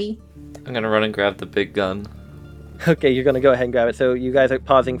the ready. I'm gonna run and grab the big gun. Okay, you're gonna go ahead and grab it. So you guys are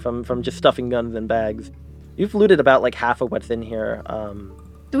pausing from just stuffing guns in bags. You've looted about like half of what's in here.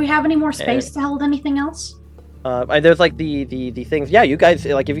 Do we have any more space to hold anything else? There's like the things. Yeah, you guys,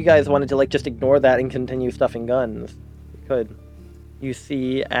 like, if you guys wanted to like just ignore that and continue stuffing guns, you could. You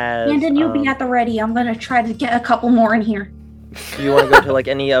see as. And then you be at the ready. I'm gonna try to get a couple more in here. Do you want to go to like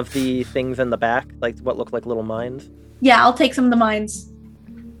any of the things in the back, like what look like little mines? Yeah, I'll take some of the mines.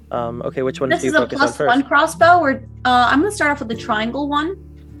 Okay, which ones This do you is a focus on first? +1 crossbow, or I'm gonna start off with the triangle one.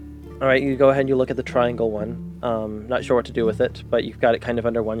 All right, you go ahead and you look at the triangle one. Not sure what to do with it, but you've got it kind of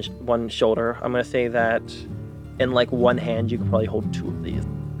under one shoulder. I'm gonna say that in like one hand you could probably hold 2 of these.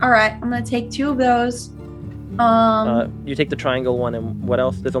 All right, I'm gonna take 2 of those. You take the triangle one, and what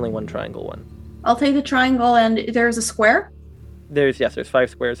else? There's only one triangle one. I'll take the triangle, and there's a square, There's 5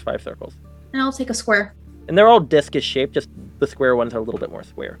 squares, 5 circles, and I'll take a square. and they're all discus shaped. Just the square ones are a little bit more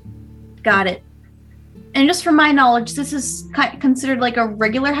square. Got it. And just from my knowledge, this is considered like a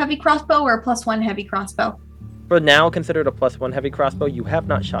regular heavy crossbow or a +1 heavy crossbow. For now, considered a +1 heavy crossbow. You have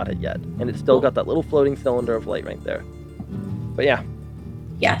not shot it yet, and it's still got that little floating cylinder of light right there. But yeah,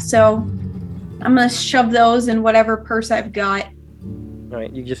 Yeah, so I'm gonna shove those in whatever purse I've got. all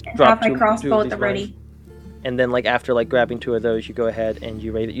right. You just And drop have my 2 crossbow of at the these ready. lines, and then like after like grabbing 2 of those, you go ahead and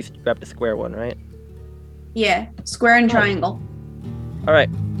you raise it. You grab the square one, right? Yeah, square and triangle. All right.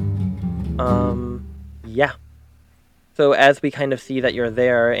 Yeah. So as we kind of see that you're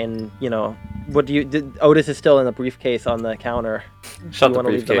there, and what do you? Otis is still in the briefcase on the counter. Shut the Want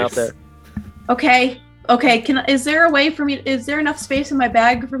to leave them out briefcase. there? Okay. Is there a way for me? Is there enough space in my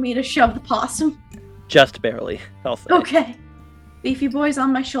bag for me to shove the possum? Just barely, I'll say. Okay. Beefy boy's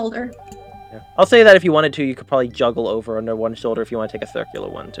on my shoulder. Yeah. I'll say that if you wanted to, you could probably juggle over under one shoulder if you want to take a circular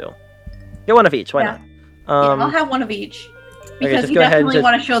one too. Get one of each. Why not? I'll have one of each because just we go ahead and definitely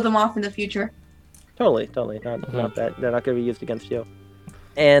want to show them off in the future. Totally. Not that they're not going to be used against you.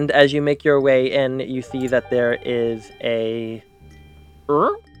 And as you make your way in, you see that there is and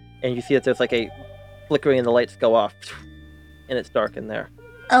you see that there's like a flickering and the lights go off, and it's dark in there.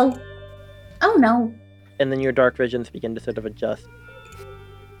 Oh no. And then your dark visions begin to sort of adjust,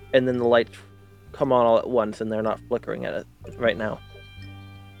 and then the lights come on all at once, and they're not flickering at it right now.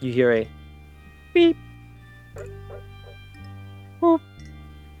 You hear a beep, boop.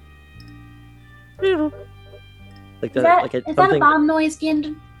 Like Is that a bomb noise,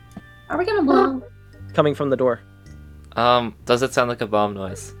 Gindon? Are we gonna blow? Coming from the door. Does it sound like a bomb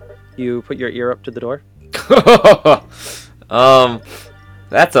noise? You put your ear up to the door.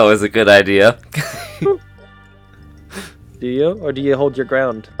 That's always a good idea. Do you? Or do you hold your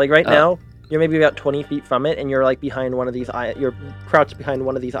ground? Like right now, you're maybe about 20 feet from it, and you're like behind one of these, you're crouched behind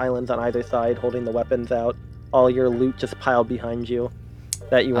one of these islands on either side, holding the weapons out. All your loot just piled behind you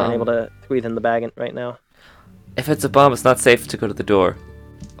that you weren't able to squeeze in the bag right now. If it's a bomb, it's not safe to go to the door.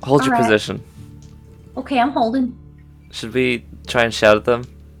 Hold your position. Okay, I'm holding. Should we try and shout at them?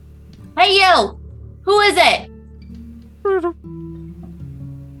 Hey you! Who is it? Is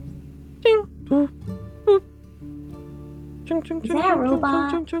that a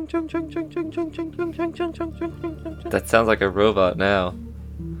robot? That sounds like a robot now.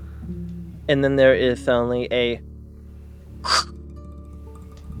 And then there is suddenly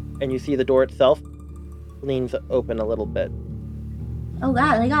and you see the door itself leans open a little bit. Oh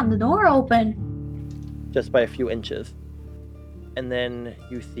god, they got the door open. Just by a few inches. And then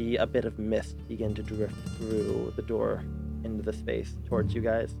you see a bit of mist begin to drift through the door into the space towards you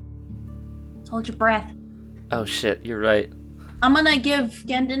guys. Hold your breath. Oh shit, you're right. I'm gonna give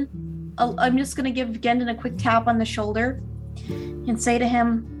Gendon I'm just gonna give Gendon a quick tap on the shoulder and say to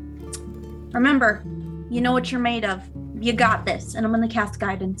him, remember, you know what you're made of. You got this. And I'm gonna cast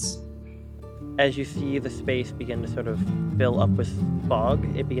guidance. As you see the space begin to sort of fill up with fog,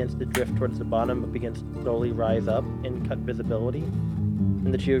 it begins to drift towards the bottom, but begins to slowly rise up and cut visibility.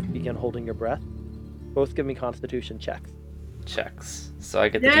 And the two of you begin holding your breath. Both give me Constitution checks. Checks. So I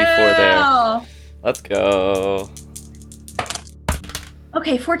get the D4 there. Let's go.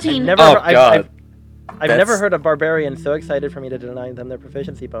 Okay, 14. God. I've never heard a barbarian so excited for me to deny them their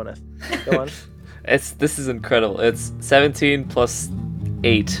proficiency bonus. Go on. This is incredible. It's 17 plus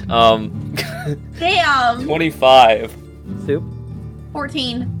 8. Damn. 25. Soup?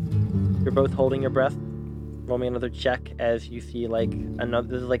 14. You're both holding your breath. Roll me another check as you see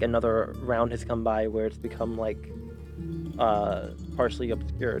another round has come by where it's become partially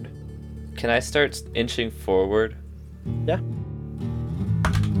obscured. Can I start inching forward? Yeah.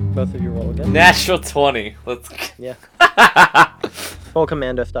 Both of you roll again. Natural 20. Let's. Yeah. Full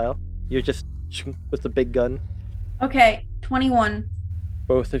commando style. You're just with the big gun. Okay, 21.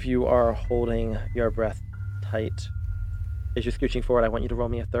 Both of you are holding your breath tight. As you're scooching forward, I want you to roll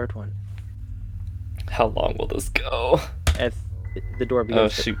me a third one. How long will this go? As the door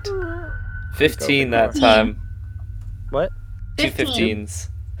begins. Oh shoot. 15 that time. What? 2 15s.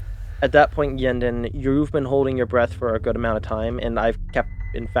 At that point, Yendon, you've been holding your breath for a good amount of time, and I've kept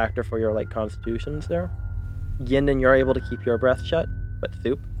in factor for your constitutions there. Yendon, you're able to keep your breath shut, but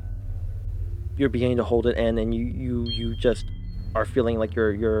Soup, you're beginning to hold it in, and you just are feeling like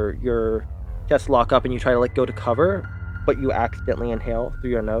your chest lock up, and you try to go to cover, but you accidentally inhale through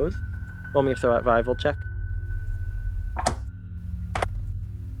your nose. Roll me a survival check.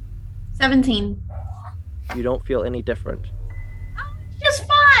 17. You don't feel any different. It's just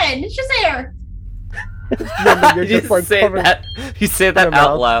fun. It's just air. You're just say that. You say that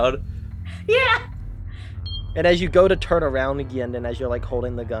out loud. Yeah. And as you go to turn around again, and as you're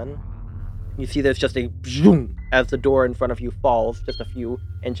holding the gun, you see there's just a zoom as the door in front of you falls just a few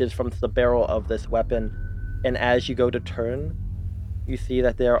inches from the barrel of this weapon. And as you go to turn, you see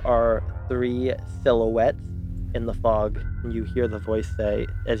that there are 3 silhouettes in the fog, and you hear the voice say,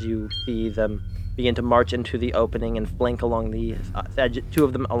 as you see them begin to march into the opening and flank along the edge, 2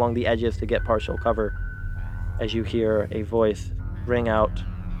 of them along the edges to get partial cover, as you hear a voice ring out,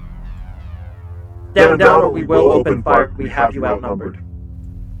 "Stand down or we will open fire. We have you outnumbered."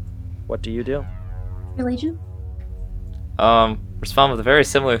 What do you do? Your Legion? Respond with a very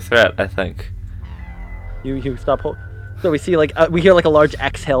similar threat, I think. You stop So we see we hear like a large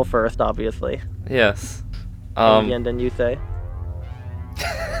exhale first, obviously. Yes. And then you say,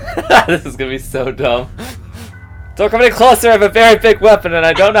 This is gonna be so dumb. Don't come any closer. I have a very big weapon and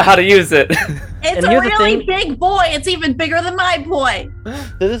I don't know how to use it. It's And a here's the really thing- big boy. It's even bigger than my boy.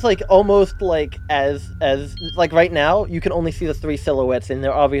 this is like almost like as like right now you can only see the three silhouettes and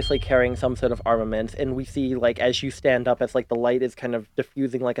they're obviously carrying some sort of armament, and we see like as you stand up, as like the light is kind of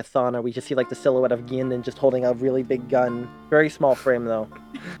diffusing like a sauna, we just see like the silhouette of Ginden just holding a really big gun, very small frame though,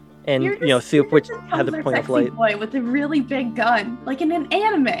 and Soup, which has a point of sexy light. boy with a really big gun, like in an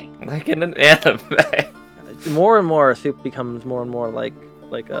anime. Like in an anime. More and more, Soup becomes more and more like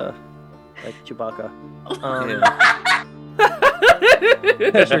Chewbacca.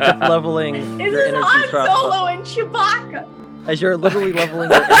 As you're just leveling This your is energy Han crossbow. Solo and Chewbacca. As you're literally leveling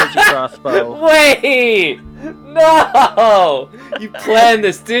your energy crossbow. Wait! No! You planned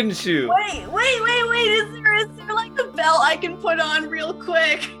this, didn't you? Wait. Is there like a belt I can put on real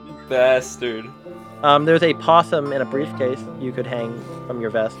quick? Bastard. There's a possum in a briefcase you could hang from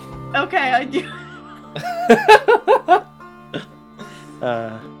your vest. Okay, I do.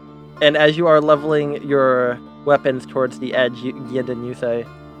 And as you are leveling your weapons towards the edge, Ginden, you say,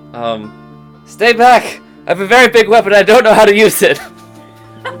 Stay back! I have a very big weapon, I don't know how to use it!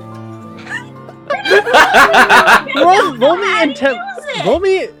 roll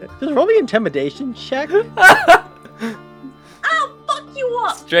me intimidation check. I'll fuck you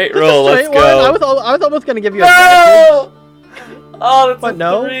up. Straight Just a roll, let's straight one. go. I was almost gonna give you a advantage. No! Oh, that's But a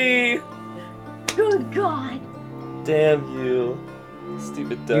no. 3! Good God. Damn you.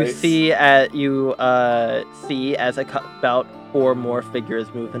 Stupid You dice. see as about 4 more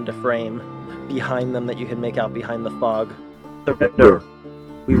figures move into frame behind them that you can make out behind the fog. Surrender.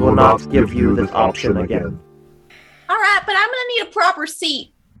 We will not give you this option again. All right, but I'm gonna need a proper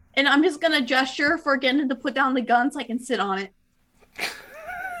seat, and I'm just gonna gesture for Gendon to put down the gun so I can sit on it.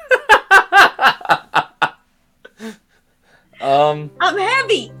 I'm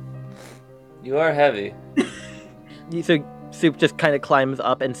heavy. You are heavy. So Soup just kind of climbs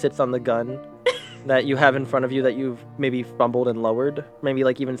up and sits on the gun that you have in front of you that you've maybe fumbled and lowered. Maybe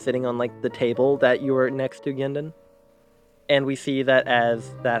like even sitting on like the table that you were next to, Ginden. And we see that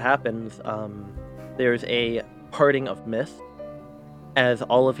as that happens, there's a parting of mist. As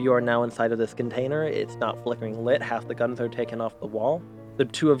all of you are now inside of this container, it's not flickering lit. Half the guns are taken off the wall. The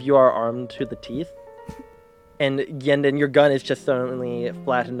 2 of you are armed to the teeth. And Ginden, your gun is just suddenly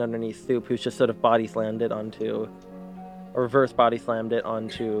flattened underneath Soup, who's just sort of reverse body slammed it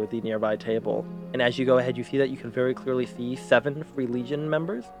onto the nearby table. And as you go ahead, you see that you can very clearly see 7 Free Legion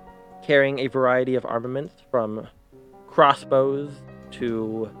members carrying a variety of armaments, from crossbows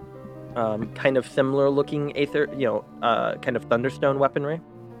to kind of similar looking kind of thunderstone weaponry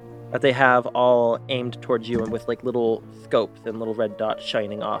that they have all aimed towards you, and with like little scopes and little red dots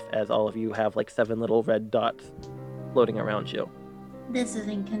shining off, as all of you have like 7 little red dots floating around you. This is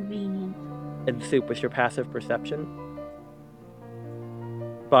inconvenient. And Soup, with your passive perception,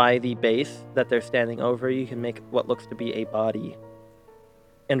 by the base that they're standing over, you can make what looks to be a body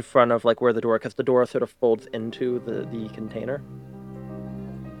in front of like where the door, because the door sort of folds into the container.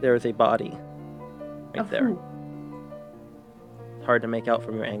 There is a body right Of there. who? It's hard to make out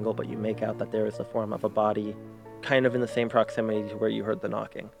from your angle, but you make out that there is a form of a body kind of in the same proximity to where you heard the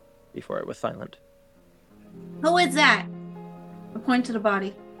knocking before it was silent. Who is that? I point to the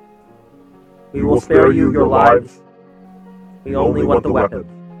body. We will spare you your lives. We only want the weapons.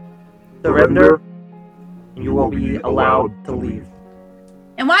 Surrender, and you will be allowed to leave.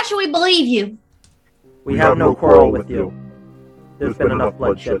 And why should we believe you? We have no quarrel with you. There's been enough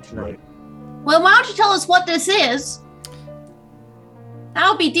bloodshed tonight. Well, why don't you tell us what this is? That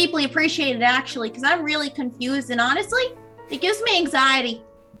would be deeply appreciated, actually, because I'm really confused, and honestly, it gives me anxiety.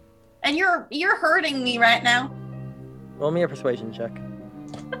 And you're hurting me right now. Roll me a persuasion check.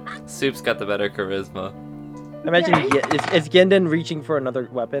 Soup's got the better charisma. I imagine is Ginden reaching for another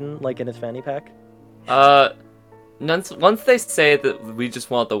weapon, like in his fanny pack? Once they say that we just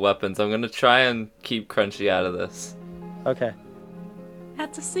want the weapons, I'm gonna try and keep Crunchy out of this. Okay.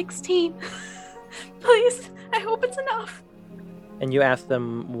 That's a 16. Please, I hope it's enough. And you ask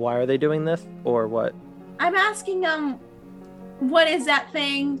them, why are they doing this, or what? I'm asking what is that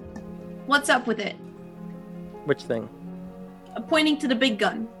thing? What's up with it? Which thing? Pointing to the big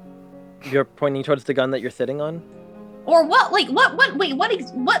gun. You're pointing towards the gun that you're sitting on? Or what? Like what? Wait, what?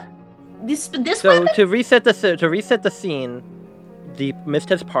 This So weapon? to reset the scene, the mist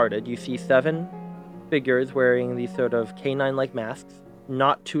has parted. You see 7 figures wearing these sort of canine-like masks,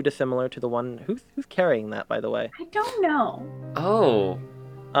 not too dissimilar to the one who's carrying that, by the way. I don't know. Oh.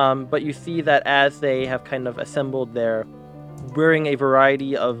 But you see that as they have kind of assembled there, wearing a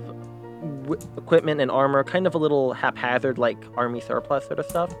variety of equipment and armor, kind of a little haphazard, like army surplus sort of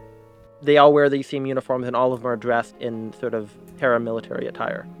stuff. They all wear these same uniforms, and all of them are dressed in sort of paramilitary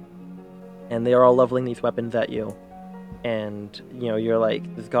attire. And they are all leveling these weapons at you. And, you're like,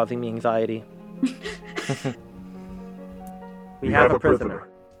 this is causing me anxiety. We have a prisoner.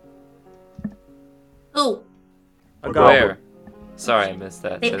 Oh, A Where? goblin. Sorry, I missed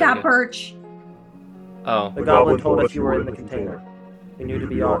that. Say they've that got again. perch. Oh. The goblin told us you were in the container. We knew to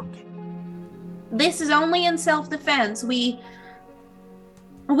be armed. This is only in self-defense. We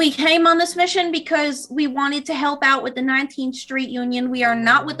came on this mission because we wanted to help out with the 19th Street Union. We are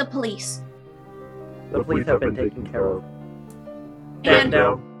not with the police. The police have been taken care of. And- Stand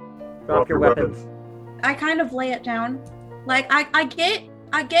down. Drop your weapons. I kind of lay it down. Like I get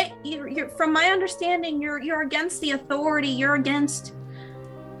you're from my understanding, you're against the authority. You're against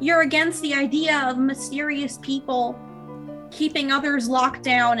the idea of mysterious people keeping others locked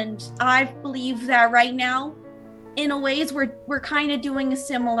down, and I believe that right now, in a ways, we're kind of doing a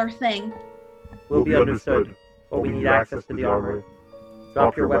similar thing. Will be understood. But we need access to the armory.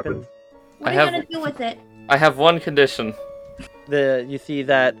 Drop your weapons. What I are you have- gonna do with it? I have one condition. You see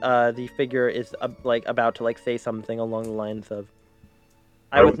that the figure is about to say something along the lines of,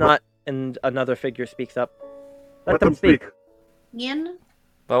 "I was not," and another figure speaks up. Let them speak. Yin?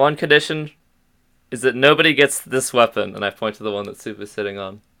 My one condition is that nobody gets this weapon, and I point to the one that Soup is sitting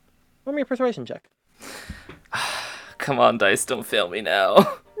on. Roll me a persuasion check. Come on, dice, don't fail me now.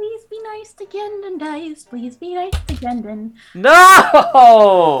 Please be nice to Gendon, dice. Please be nice to Gendon.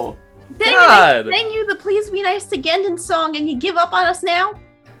 No! God! Dang you the Please Be Nice to Gendon song, and you give up on us now?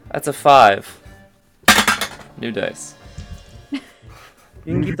 That's a 5. New dice. You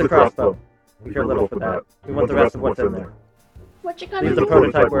can keep the crossbow. We care little for that. We want the rest of what's in there. What you gonna Leave the do?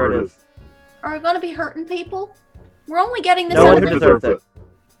 prototype where it is. Are we gonna be hurting people? We're only getting this No out one of who the... deserves it.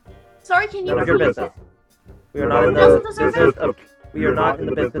 Sorry, can you None of your repeat? business. We are not in Doesn't the deserve business of. We are not in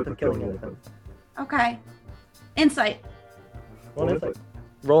the business of killing anything. Okay. Insight. Roll an insight.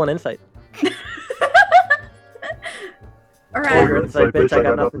 Roll an insight. Roll Alright. your insight, bitch. I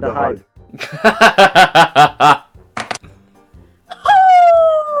got nothing to hide.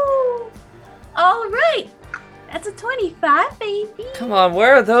 Oh! Alright! That's a 25, baby! Come on,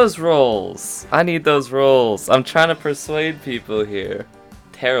 where are those rolls? I need those rolls. I'm trying to persuade people here.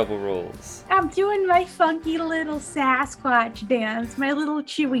 Terrible rolls. I'm doing my funky little Sasquatch dance, my little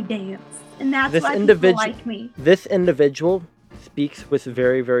Chewy dance. And that's This why people individual- like me. This individual speaks with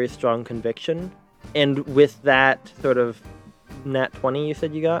very, very strong conviction, and with that sort of nat 20 you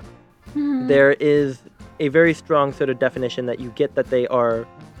said you got, Mhm. there is a very strong sort of definition that you get that they are.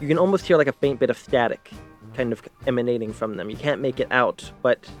 You can almost hear like a faint bit of static kind of emanating from them. You can't make it out,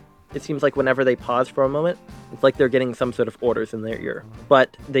 but it seems like whenever they pause for a moment, it's like they're getting some sort of orders in their ear.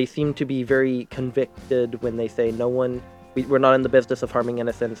 But they seem to be very convicted when they say, we're not in the business of harming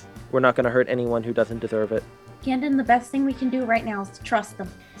innocents. We're not going to hurt anyone who doesn't deserve it. Gandon, the best thing we can do right now is to trust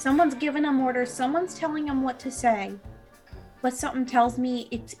them. Someone's giving them orders, someone's telling them what to say. But something tells me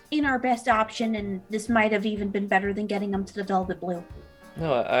it's in our best option, and this might have even been better than getting them to the Velvet Blue.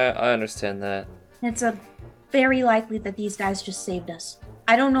 No, I understand that. It's very likely that these guys just saved us.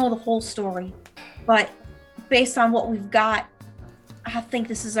 I don't know the whole story, but based on what we've got, I think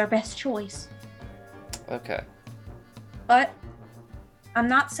this is our best choice. Okay. But I'm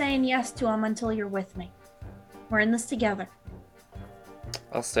not saying yes to them until you're with me. We're in this together.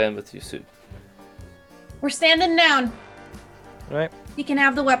 I'll stand with you, Soup. We're standing down. All right. You can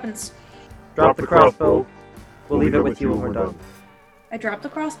have the weapons. Drop the crossbow. We'll leave it with you when we're done. I dropped the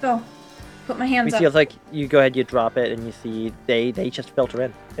crossbow. Put my It hands up. feels like you go ahead, you drop it, and you see they just filter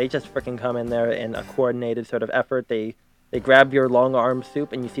in. They just freaking come in there in a coordinated sort of effort. They grab your long arm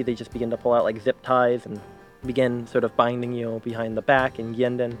Soup, and you see they just begin to pull out like zip ties and begin sort of binding you behind the back. And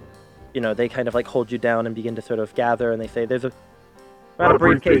Yenden, they kind of like hold you down and begin to sort of gather, and they say, "There's Not a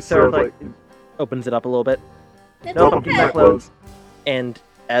briefcase, sir. Like, opens it up a little bit, It's no, okay. keep my clothes. and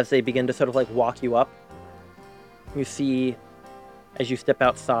as they begin to sort of like walk you up, you see as you step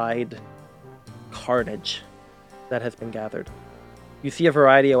outside carnage that has been gathered. You see a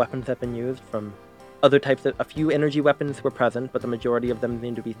variety of weapons that have been used from other types of, a few energy weapons were present, but the majority of them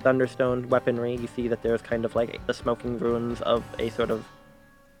seem to be Thunderstone weaponry. You see that there's kind of like the smoking ruins of a sort of,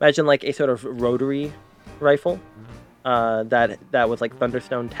 imagine like a sort of rotary rifle that was like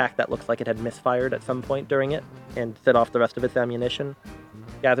Thunderstone tech that looks like it had misfired at some point during it and set off the rest of its ammunition.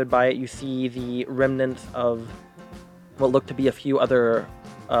 Gathered by it, you see the remnants of what look to be a few other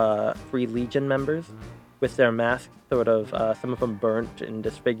Free Legion members with their masks sort of, some of them burnt and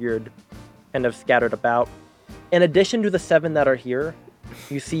disfigured, kind of scattered about. In addition to the 7 that are here,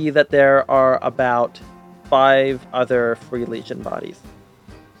 you see that there are about 5 other Free Legion bodies.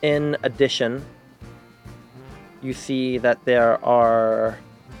 In addition, you see that there are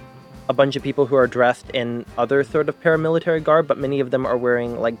a bunch of people who are dressed in other sort of paramilitary garb, but many of them are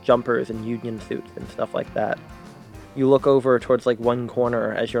wearing like jumpers and union suits and stuff like that. You look over towards like one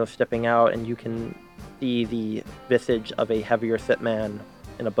corner as you're stepping out, and you can see the visage of a heavier set man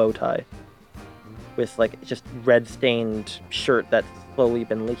in a bow tie with like just red stained shirt that's slowly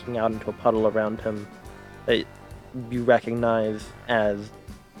been leaking out into a puddle around him that you recognize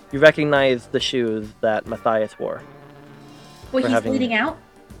the shoes that Matthias wore. Wait, he's bleeding out?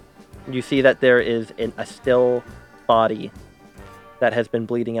 You see that there is a still body that has been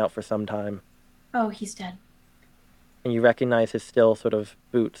bleeding out for some time. Oh, he's dead. And you recognize his still sort of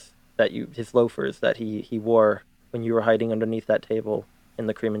boots, his loafers that he wore when you were hiding underneath that table in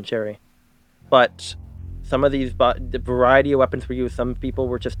the Cream and Cherry. But some of these, the variety of weapons were used. Some people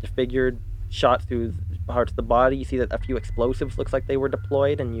were just disfigured, shot through parts of the body. You see that a few explosives looks like they were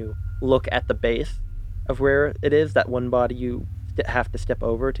deployed, and you look at the base of where it is, that one body you have to step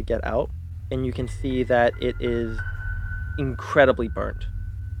over to get out, and you can see that it is incredibly burnt.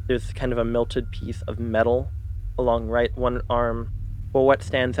 There's kind of a melted piece of metal along one arm, but what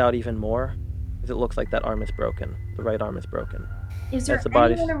stands out even more is it looks like that arm is broken. The right arm is broken. Is there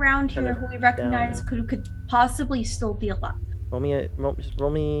anyone around here who we recognize who could possibly still be alive? Roll me. This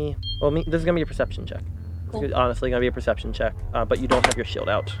is gonna be a perception check. Cool. It's honestly gonna be a perception check, but you don't have your shield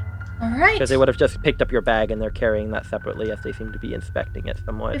out. All right. Because they would have just picked up your bag and they're carrying that separately as they seem to be inspecting it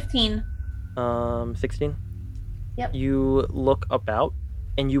somewhat. 15. 16. Yep. You look about,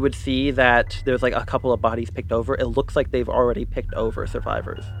 and you would see that there's like a couple of bodies picked over. It looks like they've already picked over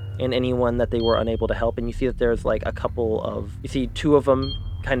survivors and anyone that they were unable to help. And you see that there's like you see 2 of them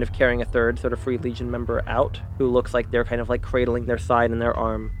kind of carrying a third sort of Free Legion member out, who looks like they're kind of like cradling their side and their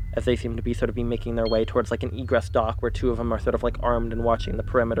arm as they seem to be making their way towards like an egress dock where 2 of them are sort of like armed and watching the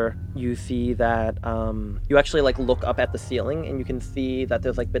perimeter. You see that you actually like look up at the ceiling, and you can see that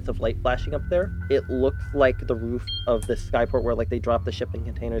there's like bits of light flashing up there. It looks like the roof of the skyport where like they drop the shipping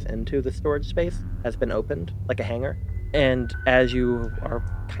containers into the storage space has been opened, like a hangar. And as you are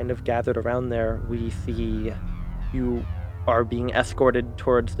kind of gathered around there, we see you are being escorted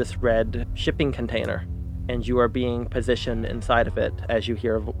towards this red shipping container, and you are being positioned inside of it as you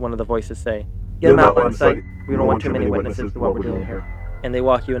hear one of the voices say, "Get him out on sight. We don't want too many witnesses to what we're doing here." And they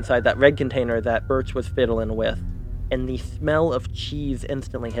walk you inside that red container that Birch was fiddling with, and the smell of cheese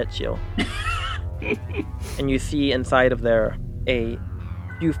instantly hits you. And you see inside of there a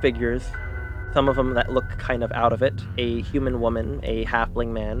few figures, some of them that look kind of out of it, a human woman, a halfling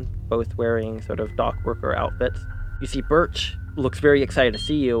man, both wearing sort of dock worker outfits. You see Birch looks very excited to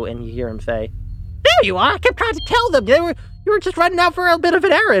see you, and you hear him say, "There you are! I kept trying to tell them! You were just running out for a bit of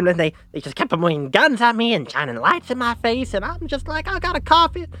an errand, and they just kept pointing guns at me and shining lights in my face, and I'm just like, I got a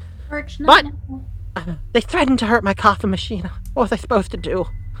coffee. Birch, but they threatened to hurt my coffee machine. What was I supposed to do?"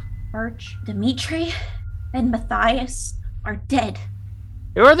 Birch, Dimitri, and Matthias are dead.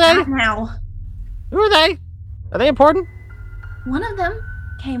 Who are they? Not now. Who are they? Are they important? One of them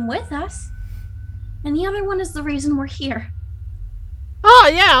came with us, and the other one is the reason we're here. Oh,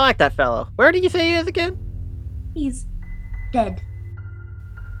 yeah, I like that fellow. Where did you say he is again? He's dead.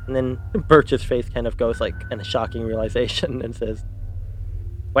 And then Birch's face kind of goes like in a shocking realization and says,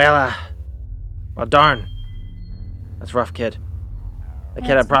 well, darn. That's rough, kid. That kid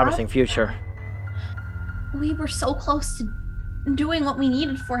had a promising future. We were so close to doing what we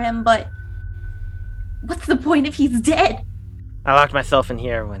needed for him, but what's the point if he's dead? I locked myself in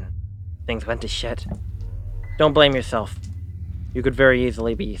here when things went to shit. Don't blame yourself. You could very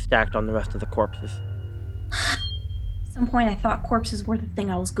easily be stacked on the rest of the corpses. At some point I thought corpses were the thing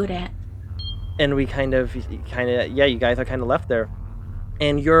I was good at. And we you guys are kind of left there.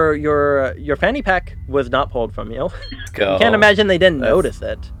 And your fanny pack was not pulled from you. Let's go. You can't imagine they didn't notice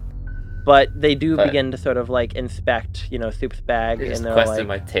it. But they do begin to sort of like inspect, Soup's bag, and they're question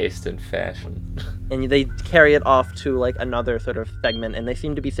like, my taste in fashion. And they carry it off to like another sort of segment, and they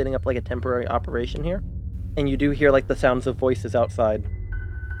seem to be setting up like a temporary operation here. And you do hear like the sounds of voices outside,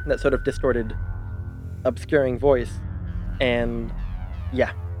 that sort of distorted, obscuring voice, and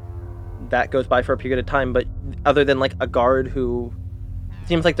yeah, that goes by for a period of time. But other than like a guard who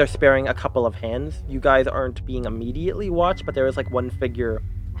seems like they're sparing a couple of hands, you guys aren't being immediately watched, but there is like one figure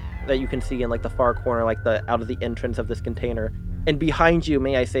that you can see in like the far corner, like out of the entrance of this container. And behind you,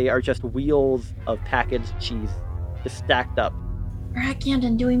 may I say, are just wheels of packaged cheese, just stacked up. Alright,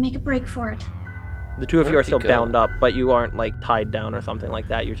 Camden, do we make a break for it? The two of you are Where'd he still go? bound up, but you aren't like tied down or something like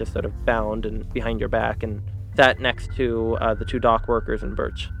that. You're just sort of bound and behind your back and sat next to the two dock workers and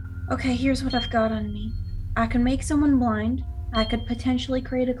Birch. Okay, here's what I've got on me. I can make someone blind. I could potentially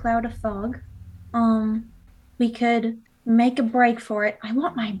create a cloud of fog. We could make a break for it. I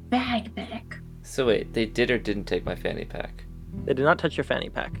want my bag back. So wait, they did or didn't take my fanny pack? They did not touch your fanny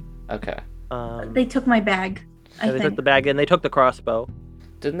pack. Okay. They took my bag, I They took think. the bag and they took the crossbow.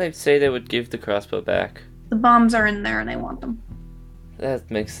 Didn't they say they would give the crossbow back? The bombs are in there and I want them. That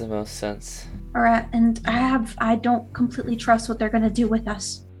makes the most sense. Alright, and I don't completely trust what they're gonna do with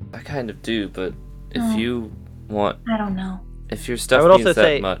us. I kind of do, but if Oh. you want, I don't know. if your stuff would means also that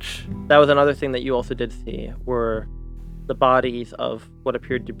say- much, That was another thing that you also did see were the bodies of what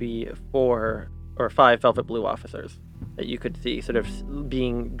appeared to be 4 or 5 Velvet Blue officers that you could see sort of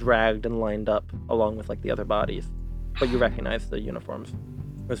being dragged and lined up along with like the other bodies. But you recognize the uniforms.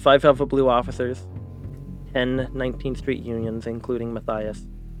 There's 5 Velvet Blue officers, 10 19th Street Unions, including Matthias,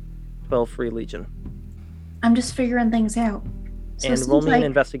 12 Free Legion. I'm just figuring things out. So it And seems roll me an like-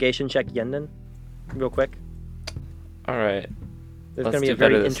 investigation check, Yenden, real quick. all right. There's Let's going to be do a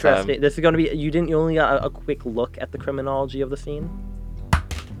very better this interesting. time. This is going to be. You only got a quick look at the criminology of the scene.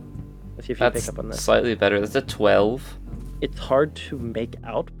 Let's see if you That's pick up on this. slightly better. That's a 12. It's hard to make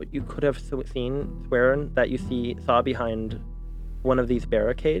out, but you could have sworn that you saw behind one of these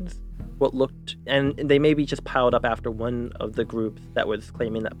barricades what looked, and they maybe just piled up after one of the groups that was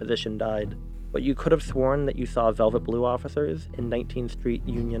claiming that position died. But you could have sworn that you saw Velvet Blue officers and 19th Street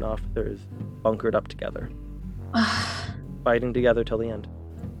Union officers bunkered up together, fighting together till the end.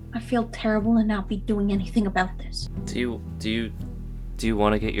 I feel terrible and not be doing anything about this. Do you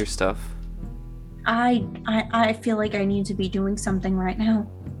want to get your stuff? I feel like I need to be doing something right now.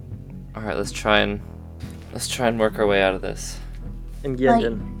 All right, let's try and work our way out of this. And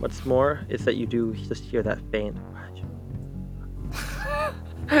Yenden, what's more is that you do just hear that faint.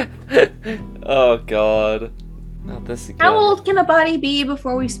 Oh God, not this again. How old can a body be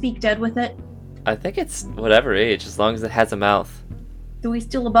before we speak dead with it? I think it's whatever age, as long as it has a mouth. Do we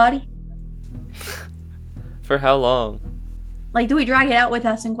steal a body? For how long? Like, do we drag it out with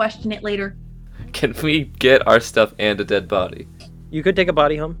us and question it later? Can we get our stuff and a dead body? You could take a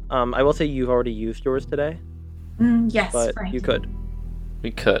body home. I will say you've already used yours today, Yes, but right. you could.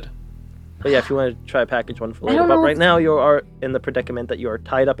 We could. But yeah, if you want to try package one for I later. don't But know right if- now you are in the predicament that you are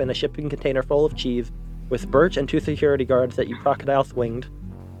tied up in a shipping container full of cheese with Birch and 2 security guards that you crocodile swinged,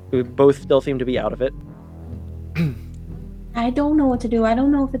 who both still seem to be out of it. I don't know what to do. I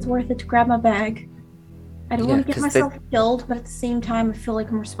don't know if it's worth it to grab my bag. I don't Yeah, want to get 'cause they- myself killed, but at the same time, I feel like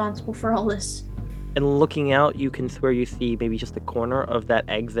I'm responsible for all this. And looking out, you can swear you see maybe just the corner of that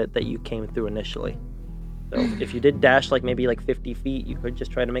exit that you came through initially. So if you did dash maybe 50 feet, you could just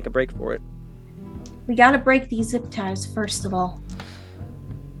try to make a break for it. We gotta break these zip ties first of all.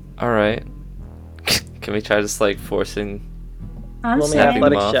 All right. Can we try just forcing? I'm Roll me an Snapping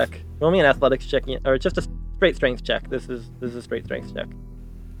them athletics off. check. Roll me an athletics check, or just a straight strength check. This is a straight strength check.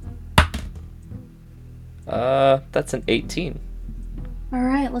 That's an 18. All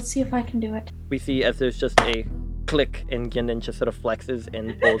right, let's see if I can do it. We see as there's just a click and Gendon just sort of flexes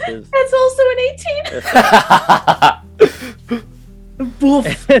and pulls his. That's also an 18. so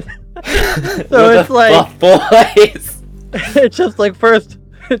We're it's the like buff boys. it's just first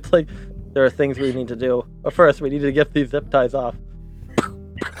it's like there are things we need to do. But first we need to get these zip ties off.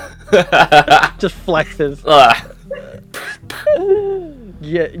 Just flexes. Ah.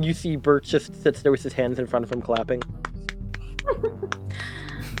 Yeah, you see Bert just sits there with his hands in front of him clapping.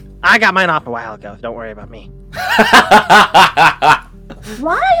 I got mine off a while ago, so don't worry about me.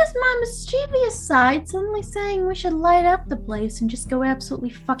 Why is my mischievous side suddenly saying we should light up the place and just go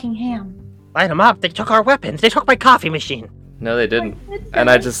absolutely fucking ham? Light them up, they took our weapons, they took my coffee machine. No, they didn't. It's And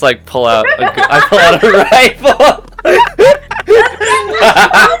I fine. just pull out. I pull out a rifle.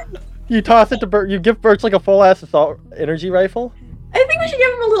 You toss it to Bert, you give Bert a full ass assault energy rifle. I think we should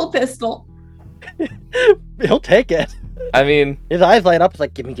give him a little pistol. He'll take it. I mean, His eyes light up, it's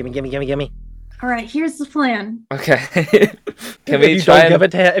like, gimme, gimme, gimme, gimme, gimme. All right, here's the plan. okay. Can If we you try don't and... give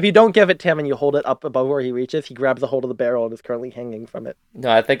it to him, if you don't give it to him and you hold it up above where he reaches, he grabs a hold of the barrel and is currently hanging from it. No,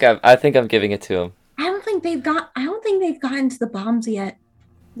 I think I'm giving it to him. I don't think they've gotten to the bombs yet.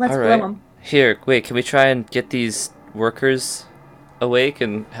 Let's All blow right. them. Here, wait. Can we try and get these workers awake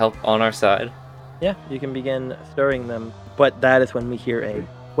and help on our side? Yeah, you can begin stirring them, but that is when we hear a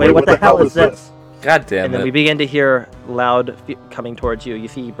wait, what the hell is this? God damn And then it! we begin to hear loud coming towards you. You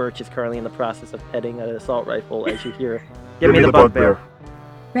see Birch is currently in the process of petting an assault rifle as you hear, "Give me the bugbear."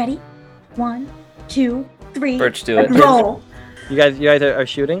 Ready? 1, 2, 3. Birch, do and it. roll. You guys are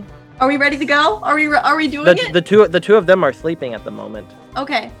shooting. Are we ready to go? Are we doing it? The two of them are sleeping at the moment.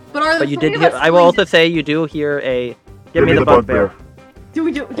 Okay, but you did hear. I will also say you do hear a. Give me the bugbear. Do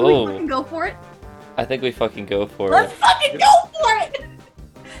we fucking go for it? I think we fucking go for Let's it. fucking go for it!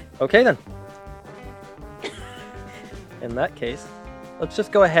 Okay then. In that case, let's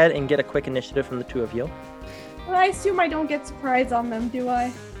just go ahead and get a quick initiative from the two of you. Well, I assume I don't get surprise on them, do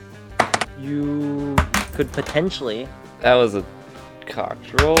I? You could potentially. That was a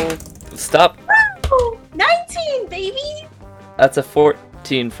cocked roll. Stop. Woo! 19, baby! That's a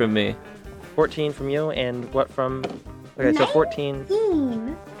 14 from me. 14 from you, and what from? Okay, so 14,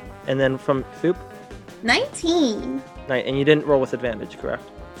 19. and then from Soup. 19. Right, and you didn't roll with advantage, correct?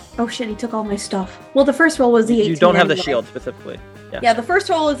 Oh shit, he took all my stuff. Well, the first roll was the 18. You don't have the anyway. shield specifically. Yeah, the first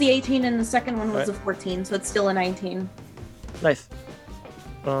roll was the 18, and the second one was Right. the 14, so it's still a 19. Nice.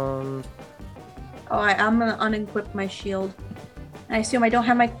 Oh, I'm gonna unequip my shield. And I assume I don't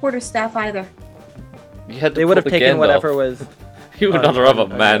have my quarterstaff either. You had to They would have pull the taken Gandalf. whatever was. He would not rob a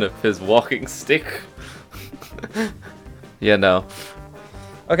okay. man of his walking stick. Yeah, no.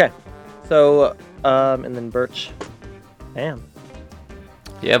 Okay, so and then Birch. Damn.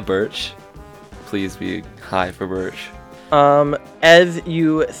 Yeah, Birch. Please be high for Birch. As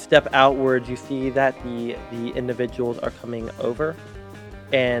you step outwards, you see that the individuals are coming over,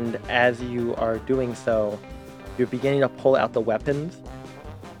 and as you are doing so, you're beginning to pull out the weapons.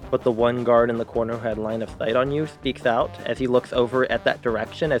 But the one guard in the corner who had line of sight on you speaks out as he looks over at that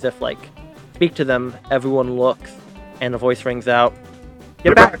direction, as if like, speak to them. Everyone looks, and a voice rings out,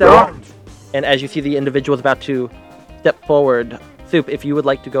 Get back their arms! and as you see the individual is about to step forward, Soup, if you would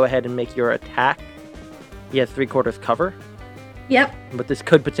like to go ahead and make your attack, he has 3/4 cover, Yep. but this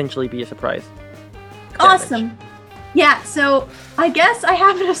could potentially be a surprise. Awesome. Yeah, so I guess I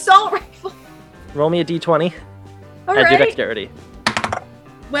have an assault rifle. Roll me a d20. Add your Alright. dexterity.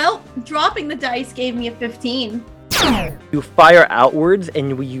 Well, dropping the dice gave me a 15. You fire outwards,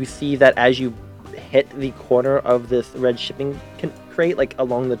 and you see that as you hit the corner of this red shipping crate, like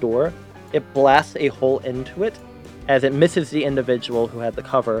along the door, it blasts a hole into it as it misses the individual who had the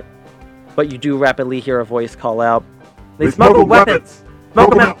cover. But you do rapidly hear a voice call out, They smuggled weapons!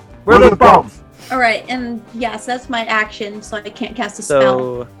 Smoke them out! Where are those bombs? Alright, and yes, that's my action, so I can't cast a spell.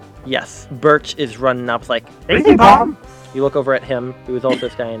 So, yes, Birch is running up like, Daisy bomb! you look over at him, who is also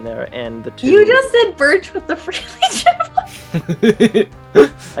standing there, and the two... You just said Birch with the freely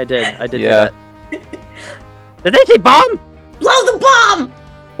I did Yeah. do that. Did they say bomb? Blow the bomb!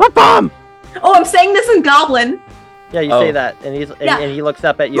 What bomb? Oh, I'm saying this in Goblin. Yeah, you Oh. say that, and Yeah. and he looks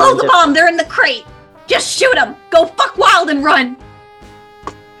up at you Blow and the just... bomb, they're in the crate! Just shoot them! Go fuck wild and run!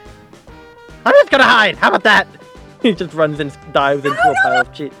 I'm just gonna hide. How about that? He just runs and dives into a pile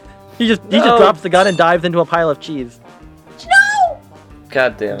of cheese. He just drops the gun and dives into a pile of cheese. No!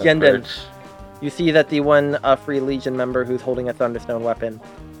 God damn it, Yenden. Birch. You see that the one Free Legion member who's holding a Thunderstone weapon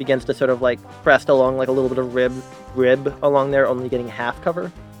begins to sort of like crest along like a little bit of rib along there, only getting half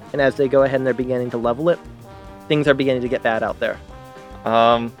cover. And as they go ahead and they're beginning to level it, things are beginning to get bad out there.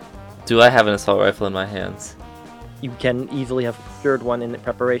 Do I have an assault rifle in my hands? You can easily have procured one in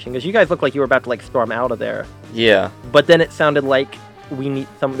preparation because you guys look like you were about to like storm out of there. Yeah. But then it sounded like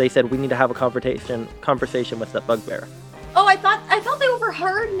they said we need to have a conversation with the bugbear. Oh, I thought they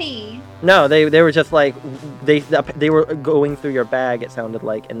overheard me. No, they were just like they were going through your bag. It sounded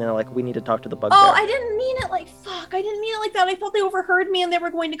like, and they're like, we need to talk to the bugbear. Oh, I didn't mean it like fuck. I didn't mean it like that. I thought they overheard me and they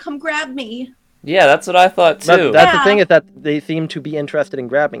were going to come grab me. Yeah, that's what I thought too. That's the Yeah. thing, is that they seem to be interested in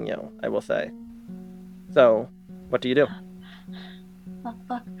grabbing you. I will say. So, what do you do?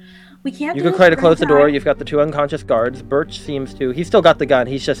 Fuck. We can't. You do could this try to for close the time. door. You've got the two unconscious guards. Birch seems to. He's still got the gun.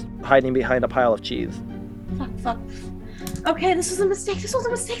 He's just hiding behind a pile of cheese. Fuck. Okay, this was a mistake. This was a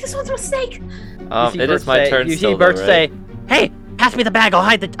mistake. This was a mistake. You see It Birch is my say- turn You still, see Birch though, say, "Hey, pass me the bag. I'll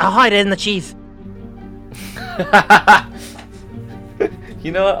hide it in the cheese." right?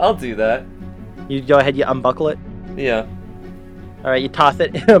 You know what? I'll do that. You go ahead. You unbuckle it. Yeah. All right. You toss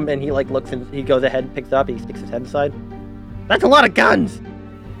it him, and he like looks and he goes ahead, and picks it up. He sticks his head aside. That's a lot of guns.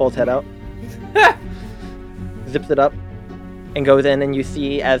 Pulls head out. Zips it up. And goes in, and you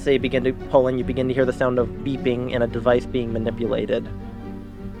see as they begin to pull in, you begin to hear the sound of beeping and a device being manipulated.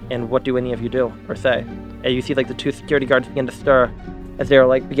 And what do any of you do or say? And you see like the two security guards begin to stir as they're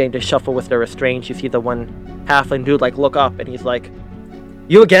like beginning to shuffle with their restraints. You see the one halfling dude like look up, and he's like,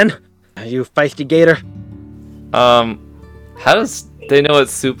 "You again? You feisty gator?" How does they know what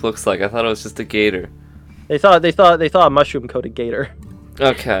soup looks like? I thought it was just a gator. They saw a mushroom coated gator.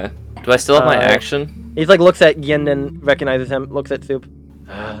 Okay. Do I still have my action? He's like looks at Yenden, recognizes him, looks at Soup.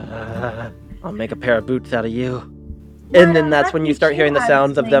 I'll make a pair of boots out of you. And then that's when you start Refuge hearing the has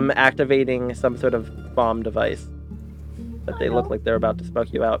sounds of them thing. activating some sort of bomb device. But they look like they're about to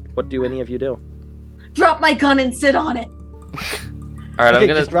smoke you out. What do any of you do? Drop my gun and sit on it. Alright, Okay, I'm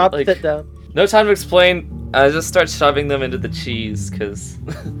gonna just drop, like, sit down. no time to explain. I just start shoving them into the cheese, cause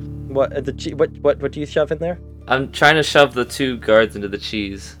What do you shove in there? I'm trying to shove the 2 guards into the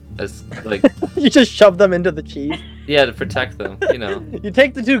cheese. As like, You just shove them into the cheese. yeah, to protect them. You know. You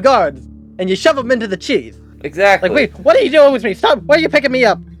take the 2 guards and you shove them into the cheese. Exactly. Like, wait, what are you doing with me? Stop! Why are you picking me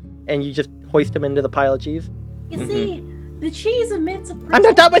up? And you just hoist them into the pile of cheese. You see, the cheese emits a I'm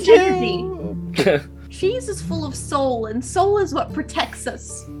not done with energy. you. Cheese is full of soul, and soul is what protects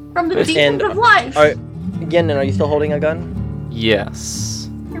us from the And demons of life. Again, are you still holding a gun? Yes.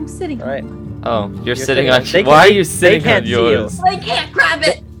 I'm sitting. All right. Oh, you're sitting sitting on. on- they Why can't- are you sitting can't on see you. yours? I can't grab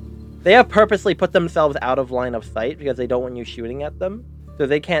it. They have purposely put themselves out of line of sight because they don't want you shooting at them, so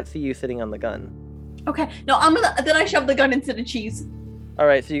they can't see you sitting on the gun. Okay, no, then I shove the gun into the cheese. All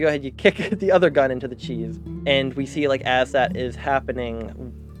right, so you go ahead, you kick the other gun into the cheese, and we see like as that is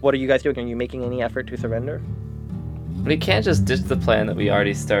happening, what are you guys doing? Are you making any effort to surrender? We can't just ditch the plan that we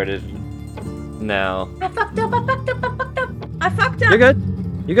already started. Now. I fucked up. You're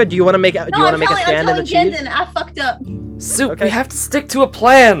good. You're good. Do you want to make a No, I'm stand in the telling cheese? Gendon, I fucked up. Soup, Okay. we have to stick to a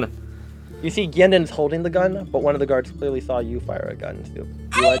plan! You see Gendon's holding the gun, but one of the guards clearly saw you fire a gun. Soup.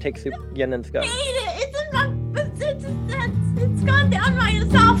 You want to take Gendon's gun? It's gone down my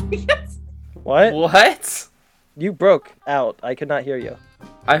esophagus. What? What? You broke out. I could not hear you.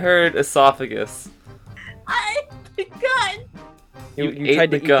 I heard esophagus. The gun. You ate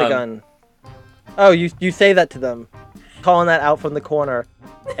tried to the eat the gun. Oh, you say that to them, calling that out from the corner,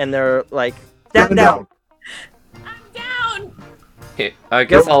 and they're like, Stand down. I'm down. Here, I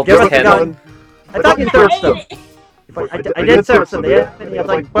guess I'll Give us just the head gun. I thought you searched them. I did search them. They I was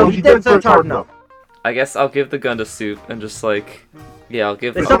like, well, you didn't search hard enough. I guess I'll give the gun to Soup and just like, yeah, I'll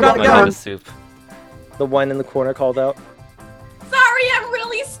give They I'll still give got my the gun to gun. Soup. The one in the corner called out. Sorry, I'm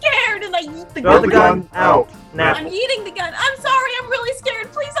really scared, and I eat the Throw gun. the gun out. I'm Now. eating the gun. I'm sorry, I'm really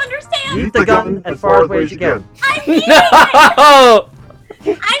scared. Please understand. Eat the gun as far away as you can. I'm eating it. No!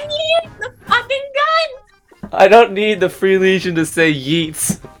 I'm eating the fucking gun. I don't need the free legion to say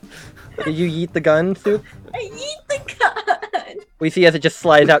yeets. Did you eat the gun, Soup? I eat the gun. We see as it just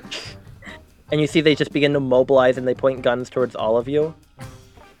slides out, and you see they just begin to mobilize and they point guns towards all of you.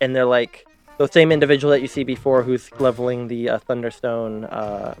 And they're like, the same individual that you see before who's leveling the Thunderstone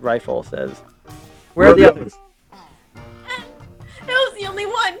rifle says, "Where are the others?" That was the only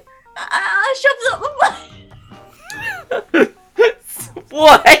one. I shoved it up my butt.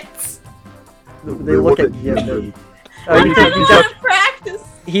 What? They look at you. and they're- I you had see- a lot of practice.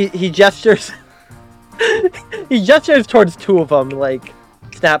 he gestures. He gestures towards 2 of them, like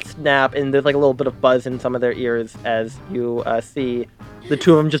snap, snap, and there's like a little bit of buzz in some of their ears as you see the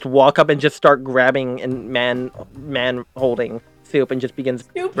 2 of them just walk up and just start grabbing and man holding Soup and just begins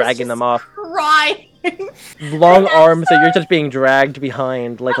Snoop is dragging them off. Crying. Long arms that you're just being dragged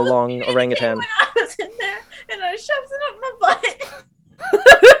behind like a long When orangutan. I was in there, and I shoved it up my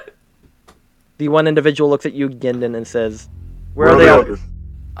butt. The one individual looks at you, Gendon, and says, "Where are the others?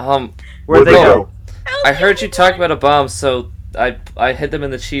 Where'd they go?" I heard you talk about a bomb, so I hid them in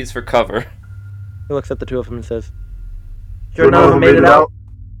the cheese for cover. He looks at the 2 of them and says, "Sure none of them made it out?"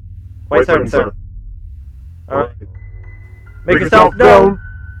 "Quite certain, sir." "Alright. Make yourself known.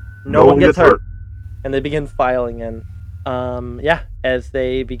 No one gets hurt." And they begin filing in. As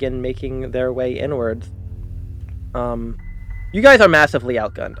they begin making their way inwards. You guys are massively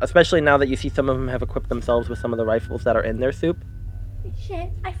outgunned, especially now that you see some of them have equipped themselves with some of the rifles that are in their Soup. Shit,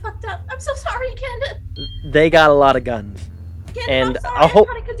 I fucked up. I'm so sorry, Kendall. They got a lot of guns. Kendall, And I'm sorry. I'll hope-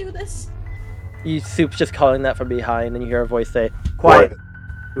 I thought I could do this. You Soup's just calling that from behind, and you hear a voice say, Quiet.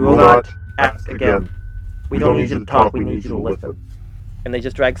 We will not ask again. We don't need you to talk, we need you to listen. and they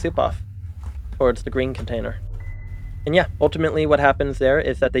just drag Soup off towards the green container. And yeah, ultimately what happens there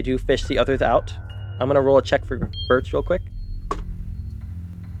is that they do fish the others out. I'm gonna roll a check for Birch real quick.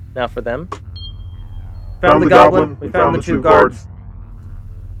 Now for them. Found the goblin, we found the 2 guards.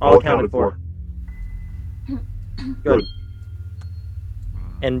 All accounted for. Good.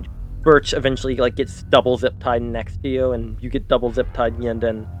 And Birch eventually gets double zip tied next to you, and you get double zip tied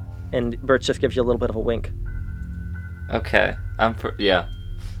Yenden, and Birch just gives you a little bit of a wink. Okay, yeah.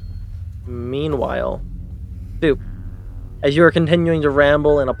 Meanwhile, Soup, as you are continuing to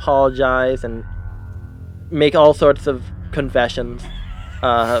ramble and apologize and make all sorts of confessions,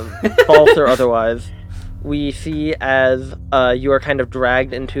 false or otherwise, we see as you are kind of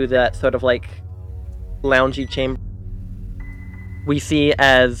dragged into that sort of loungy chamber. We see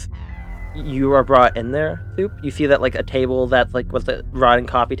as you are brought in there, Soup. You see that like a table that's like was a rotting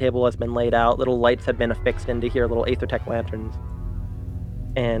coffee table has been laid out. Little lights have been affixed into here, little Aethertech lanterns.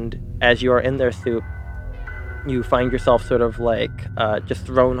 And as you are in there, Soup, you find yourself sort of like just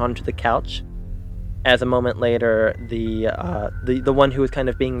thrown onto the couch. As a moment later, the one who is kind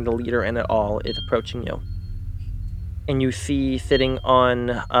of being the leader in it all is approaching you. And you see sitting on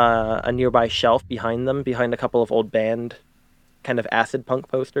a nearby shelf behind them, behind a couple of old band kind of acid punk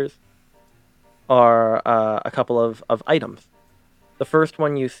posters, are a couple of items. The first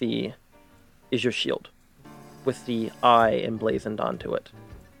one you see is your shield, with the eye emblazoned onto it.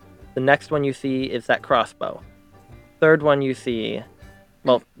 The next one you see is that crossbow. Third one you see,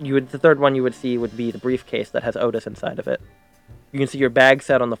 the third one you would see would be the briefcase that has Otis inside of it. You can see your bag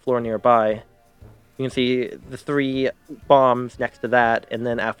set on the floor nearby. You can see the 3 bombs next to that, and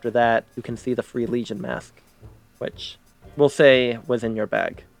then after that, you can see the Free Legion mask, which we'll say was in your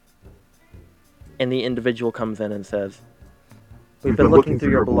bag. And the individual comes in and says, We've been looking through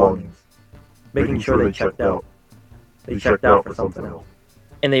your belongings, making sure they checked out. They checked out for something else.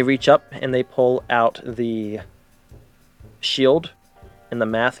 and they reach up and they pull out the shield and the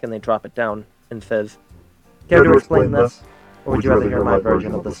mask and they drop it down and says, Care to explain this, or would you rather hear my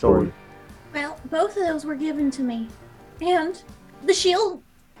version of the story? Well, both of those were given to me. And the shield,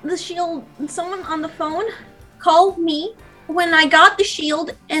 someone on the phone called me when I got the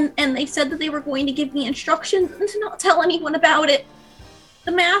shield, and they said that they were going to give me instructions and to not tell anyone about it.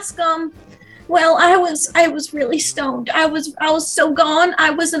 The mask, well, I was really stoned. I was so gone. I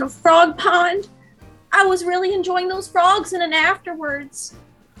was in a frog pond. I was really enjoying those frogs, and then afterwards,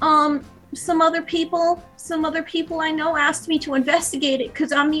 some other people I know asked me to investigate it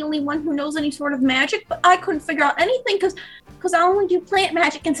because I'm the only one who knows any sort of magic, but I couldn't figure out anything because I only do plant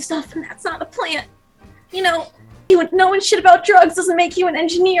magic and stuff, and that's not a plant. You know, knowing shit about drugs doesn't make you an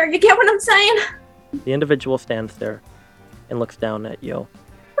engineer. You get what I'm saying? the individual stands there and looks down at you.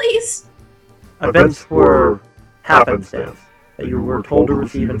 Please. Events were happenstance that you were told to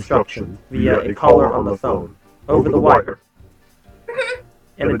receive instructions via a caller on the phone, over the wire.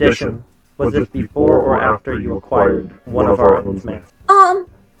 In addition, was this before or after you acquired one of our own masks?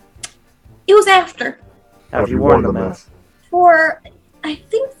 It was after. Have you worn the mask? I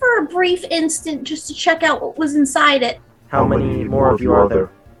think for a brief instant, just to check out what was inside it. How many more of you are there?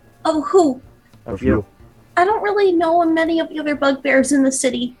 Oh, who? Of you? I don't really know many of the other bugbears in the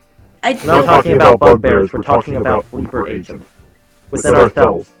city. We're not talking about bugbears, we're talking about sleeper agents. Within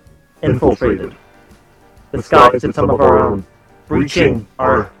ourselves. Infiltrated. Disguised as some of our own. Breaching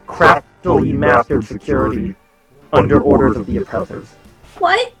our craftily mastered security under orders of the oppressors.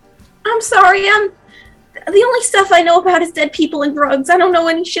 What? I'm sorry, the only stuff I know about is dead people and drugs. I don't know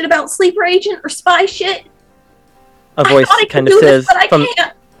any shit about sleeper agent or spy shit. A voice kind of says from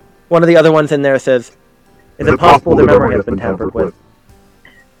one of the other ones in there says, Is it possible their memory has been tampered with?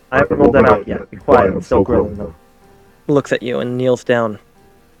 I haven't rolled that out yet. Be quiet, I'm still grilling them. looks at you and kneels down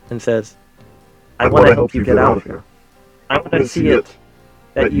and says, I want to help you get out of here. I want to see it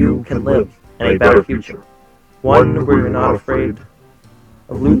that you can live in a better future. One where you're not afraid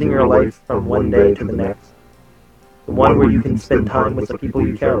of losing your life from one day to the next. The one where you can spend time with the people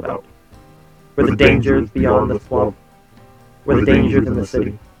you care about. Where the dangers beyond the swamp, where the dangers in the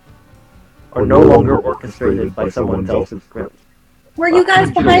city, are no longer orchestrated by someone else's script. Were you guys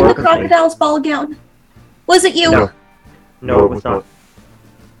behind the crocodile's ball gown? Was it you? No, it was not.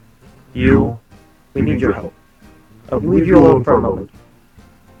 You, we need your help. I'll leave you alone for a moment.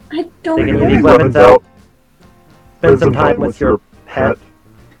 I don't Take any know. of these weapons out. Spend some time with your pet.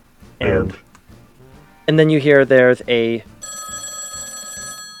 And and then you hear there's a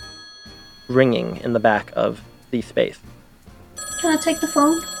ringing in the back of the space. Can I take the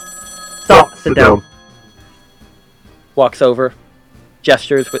phone? stop, sit down. Walks over,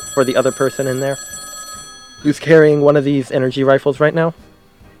 gestures for the other person in there, who's carrying one of these energy rifles right now.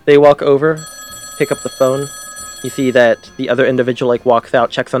 They walk over, pick up the phone. You see that the other individual walks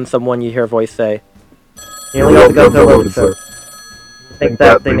out, checks on someone. You hear a voice say, Nearly all the guns are loaded, sir. I think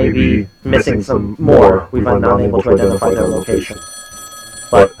that they may be missing some more. We've been unable to identify their location.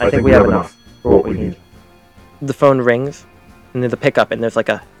 But I think we have enough for what we need. the phone rings, and there's a pickup, and there's like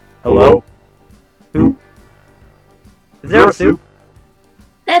a, Hello? Who? Is there a soup?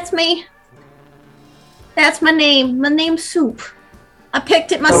 That's me. That's my name. My name's Soup. I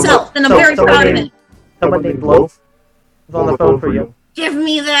picked it myself, and I'm very proud of it. Someone named Loaf is on the phone for you. Give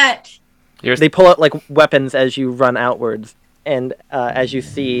me that. they pull out weapons as you run outwards, and as you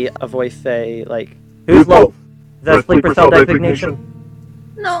see a voice say Who's Loaf? Is that a sleeper cell designation?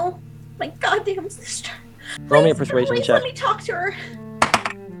 No. My goddamn sister. roll me a Please, persuasion please check. let me talk to her.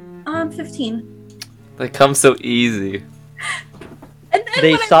 15. They come so easy. And then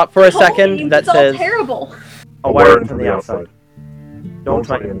They when stop for a home second, games, that it's all says- terrible. I'll wire it from the outside. Don't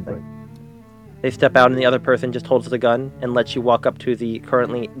try anything. They step out and the other person just holds the gun and lets you walk up to the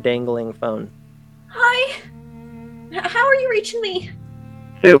currently dangling phone. Hi. How are you reaching me?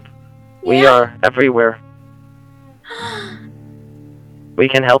 Soup, we Yeah? are everywhere. We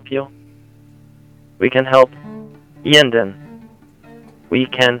can help you. We can help Yenden. We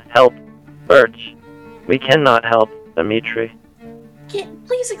can help Birch. We cannot help Dimitri.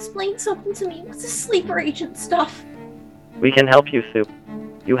 Please explain something to me. What's this sleeper agent stuff? We can help you, Soup.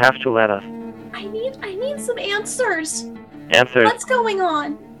 You have to let us. I need some answers. Answers What's going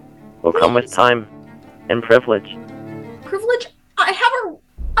on? will come with time and privilege. Privilege? I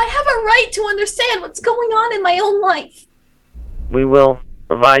have a right to understand what's going on in my own life. We will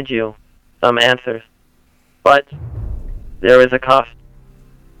provide you some answers. But there is a cost.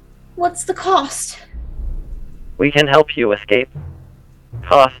 What's the cost? We can help you escape.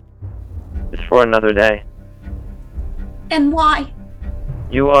 Cost is for another day. And why?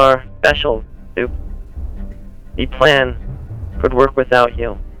 You are special, Soup. The plan could work without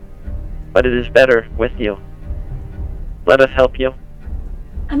you, but it is better with you. Let us help you.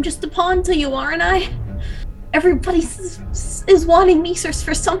 I'm just a pawn to you, aren't I? Everybody is wanting me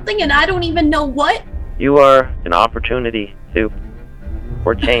for something and I don't even know what. You are an opportunity, Soup,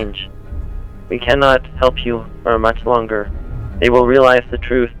 for change. We cannot help you for much longer. They will realize the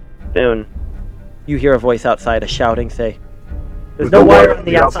truth soon. You hear a voice outside, a shouting say, There's no wire on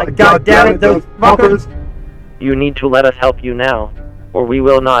the outside. God damn it, those fuckers! You need to let us help you now, or we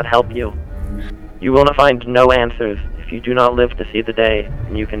will not help you. You will find no answers if you do not live to see the day,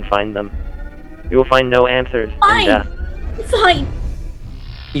 and you can find them. You will find no answers in death. Fine.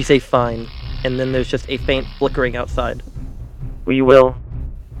 You say fine, and then there's just a faint flickering outside. We will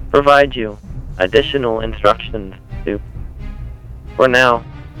provide you additional instructions, Soup. For now,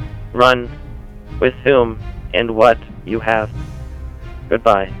 run with whom and what you have.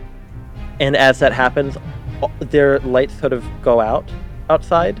 Goodbye. And as that happens, their lights sort of go out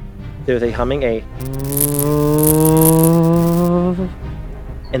outside. There's a humming,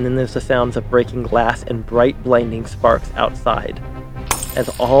 and then there's the sounds of breaking glass and bright blinding sparks outside as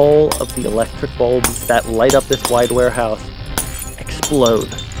all of the electric bulbs that light up this wide warehouse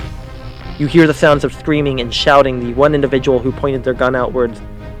explode. You hear the sounds of screaming and shouting. The one individual who pointed their gun outwards,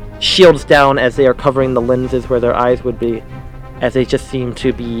 shields down as they are covering the lenses where their eyes would be, as they just seem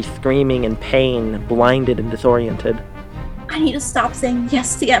to be screaming in pain, blinded and disoriented. I need to stop saying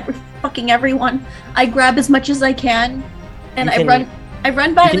yes to everyone. I grab as much as I can, and I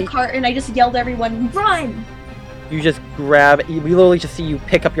run by the cart and I just yelled at everyone, run! You just grab, we literally just see you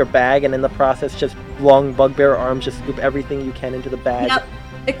pick up your bag, and in the process, just long bugbear arms just scoop everything you can into the bag. Yep.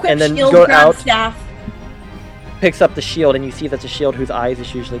 Equip And then shield, go grab out. staff. Picks up the shield, and you see that the shield, whose eyes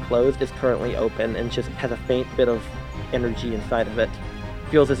is usually closed, is currently open and just has a faint bit of energy inside of it.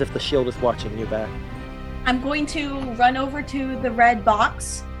 Feels as if the shield is watching you back. I'm going to run over to the red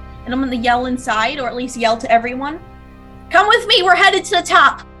box, and I'm going to yell inside, or at least yell to everyone. Come with me, we're headed to the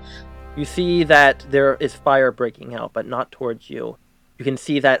top! You see that there is fire breaking out, but not towards you. You can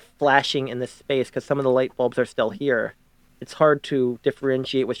see that flashing in this space, because some of the light bulbs are still here. It's hard to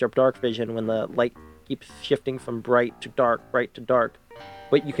differentiate with your dark vision when the light keeps shifting from bright to dark,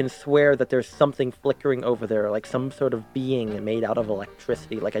 but you can swear that there's something flickering over there, like some sort of being made out of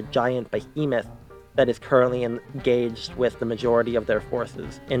electricity, like a giant behemoth that is currently engaged with the majority of their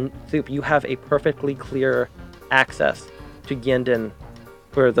forces. In Soup, you have a perfectly clear access to Gyenden,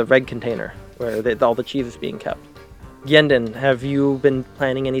 for the red container, where all the cheese is being kept. Gyenden, have you been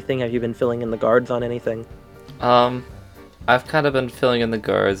planning anything? Have you been filling in the guards on anything? I've kind of been filling in the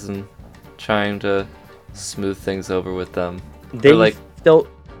guards and trying to smooth things over with them. They still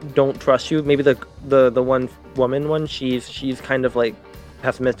don't trust you. Maybe the one woman one, she's kind of like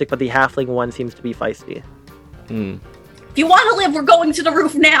pessimistic, but the halfling one seems to be feisty. If you want to live, we're going to the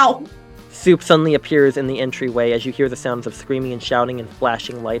roof now! Soup suddenly appears in the entryway as you hear the sounds of screaming and shouting and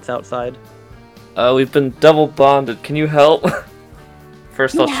flashing lights outside. We've been double bonded. Can you help?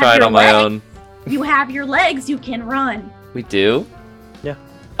 First, I'll try it on my own. You have your legs, you can run. We do? Yeah.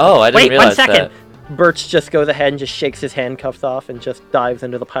 Oh, I didn't realize Wait, 1 second! that. Birch just goes ahead and just shakes his handcuffs off and just dives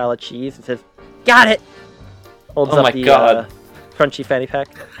into the pile of cheese and says, "Got it!" Holds up the crunchy fanny pack.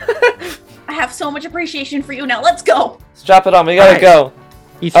 I have so much appreciation for you now. Let's go! Strap it on. We gotta go.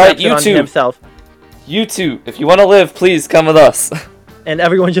 He straps it you onto two. himself. You two, if you want to live, please come with us. And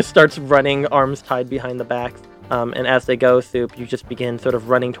everyone just starts running, arms tied behind the backs. And as they go, Soup, you just begin sort of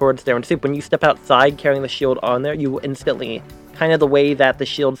running towards there. And Soup, when you step outside carrying the shield on there, you instantly, kind of the way that the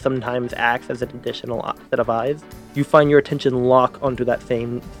shield sometimes acts as an additional set of eyes, you find your attention lock onto that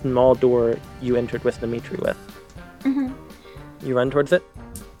same small door you entered with Dimitri with. Mm-hmm. You run towards it?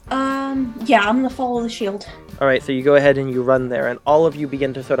 Yeah, I'm gonna follow the shield. Alright, so you go ahead and you run there, and all of you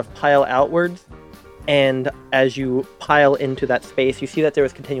begin to sort of pile outwards. And as you pile into that space, you see that there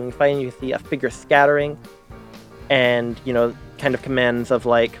is continuing fighting. You see a figure scattering, and, kind of commands of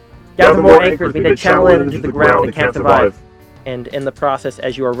like, gather more anchors, we need to channel it into the ground, it can't survive. And in the process,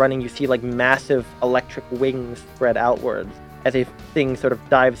 as you are running, you see like massive electric wings spread outwards as a thing sort of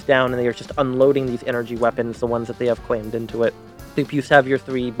dives down, and they are just unloading these energy weapons, the ones that they have claimed into it. Soup, you have your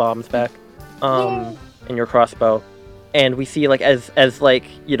 3 bombs back, and your crossbow. And we see, like, as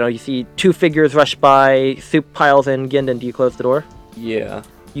you see 2 figures rush by, Soup piles in, Gindan, do you close the door? Yeah.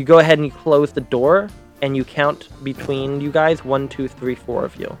 You go ahead and you close the door, and you count between you guys, 1, 2, 3, 4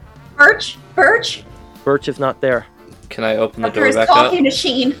 of you. Birch? Birch is not there. Can I open the After door his back coffee up?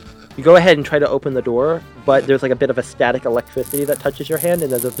 machine. You go ahead and try to open the door, but there's like a bit of a static electricity that touches your hand,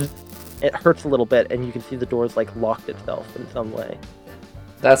 and it hurts a little bit, and you can see the door's like locked itself in some way.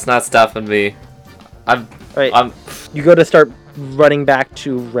 That's not stopping me. You go to start running back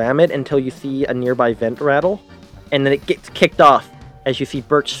to ram it until you see a nearby vent rattle, and then it gets kicked off as you see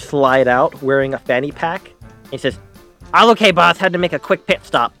Birch slide out wearing a fanny pack. He says, "All okay, boss. Had to make a quick pit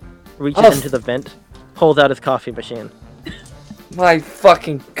stop." Reaches into the vent, pulls out his coffee machine. My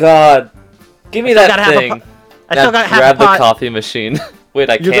fucking god! Give me that thing. I still got half grab a pot. the coffee machine. Wait,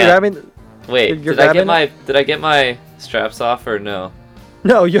 I You're can't. grabbing... Wait, you're did I get my straps off or no?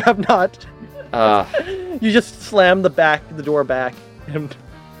 No, you have not. Uh, You just slam the door back, and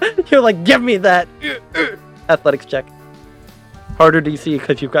you're like, "Give me that!" Athletics check. Harder DC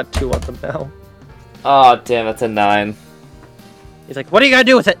because you've got 2 of them now. oh damn, that's a 9. He's like, "What are you gonna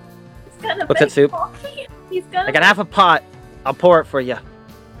do with it?" He's gonna What's that, make Soup? coffee. He's gonna I got half a pot. I'll pour it for you.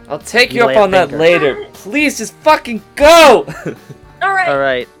 I'll take You you lay up a on that finger. later. Please just fucking go! Alright. All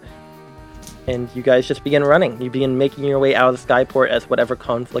right. And you guys just begin running. You begin making your way out of the skyport as whatever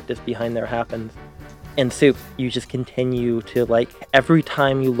conflict is behind there happens. And Soup, you just continue to, like, every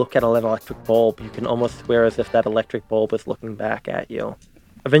time you look at an electric bulb, you can almost swear as if that electric bulb is looking back at you.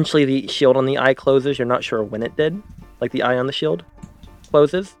 Eventually, the shield on the eye closes. You're not sure when it did. Like, the eye on the shield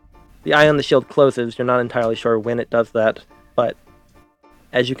closes. The eye on the shield closes. You're not entirely sure when it does that. But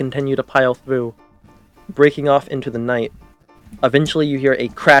as you continue to pile through, breaking off into the night, eventually you hear a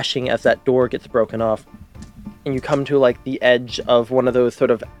crashing as that door gets broken off. And you come to, like, the edge of one of those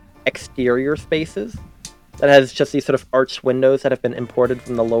sort of exterior spaces that has just these sort of arched windows that have been imported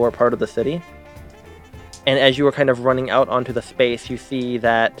from the lower part of the city. And as you are kind of running out onto the space, you see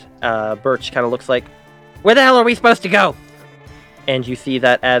that Birch kind of looks like, "Where the hell are we supposed to go?" And you see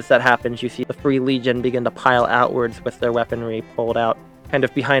that as that happens, you see the Free Legion begin to pile outwards with their weaponry pulled out. Kind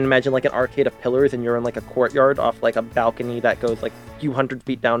of behind, imagine like an arcade of pillars, and you're in like a courtyard off like a balcony that goes like a few hundred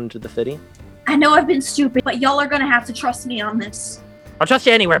feet down into the city. I know I've been stupid, but y'all are gonna have to trust me on this. I'll trust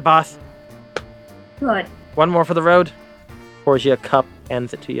you anywhere, boss. Good. One more for the road. Pours you a cup,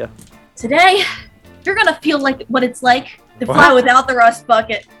 hands it to you. Today, you're gonna feel like what it's like to fly without the rust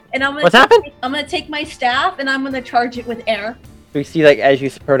bucket. And What's happened? I'm gonna take my staff and I'm gonna charge it with air. So you see, like, as you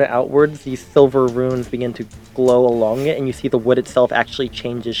spread it outwards, these silver runes begin to glow along it, and you see the wood itself actually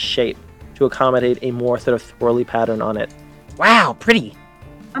changes shape to accommodate a more sort of swirly pattern on it. Wow, pretty!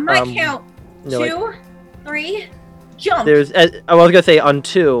 I'm gonna count. no, 2, 3, jump! There's, I was gonna say, on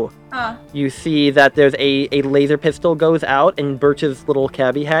 2, Huh. you see that there's a laser pistol goes out, and Birch's little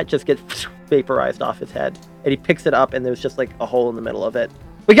cabbie hat just gets vaporized off his head. And he picks it up, and there's just, like, a hole in the middle of it.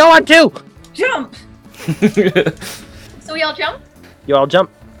 We go on 2! Jump! So we all jump? You all jump.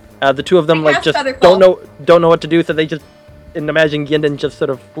 The 2 of them, I like, cast just Featherfall. don't know what to do, so they just, and imagine Gindan just sort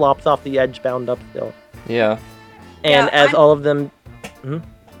of flops off the edge, bound up still. Yeah. And as all of them...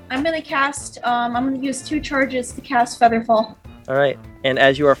 I'm gonna cast, I'm gonna use 2 charges to cast Featherfall. Alright, and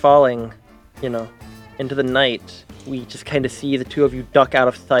as you are falling, into the night, we just kind of see the 2 of you duck out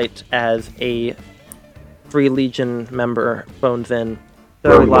of sight as a Free Legion member phones in.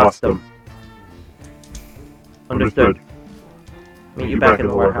 So we lost them. Understood. Meet you back in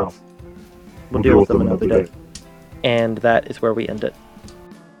the warehouse. We'll deal with them another day. And that is where we end it.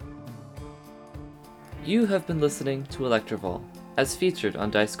 You have been listening to Electrival, as featured on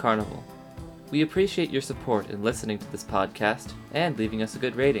Dice Carnival. We appreciate your support in listening to this podcast and leaving us a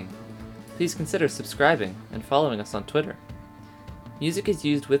good rating. Please consider subscribing and following us on Twitter. Music is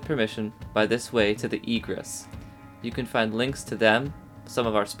used with permission by This Way to the Egress. You can find links to them, some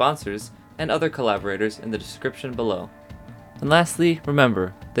of our sponsors, and other collaborators in the description below. And lastly,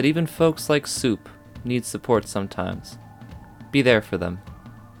 remember that even folks like Soup need support sometimes. Be there for them.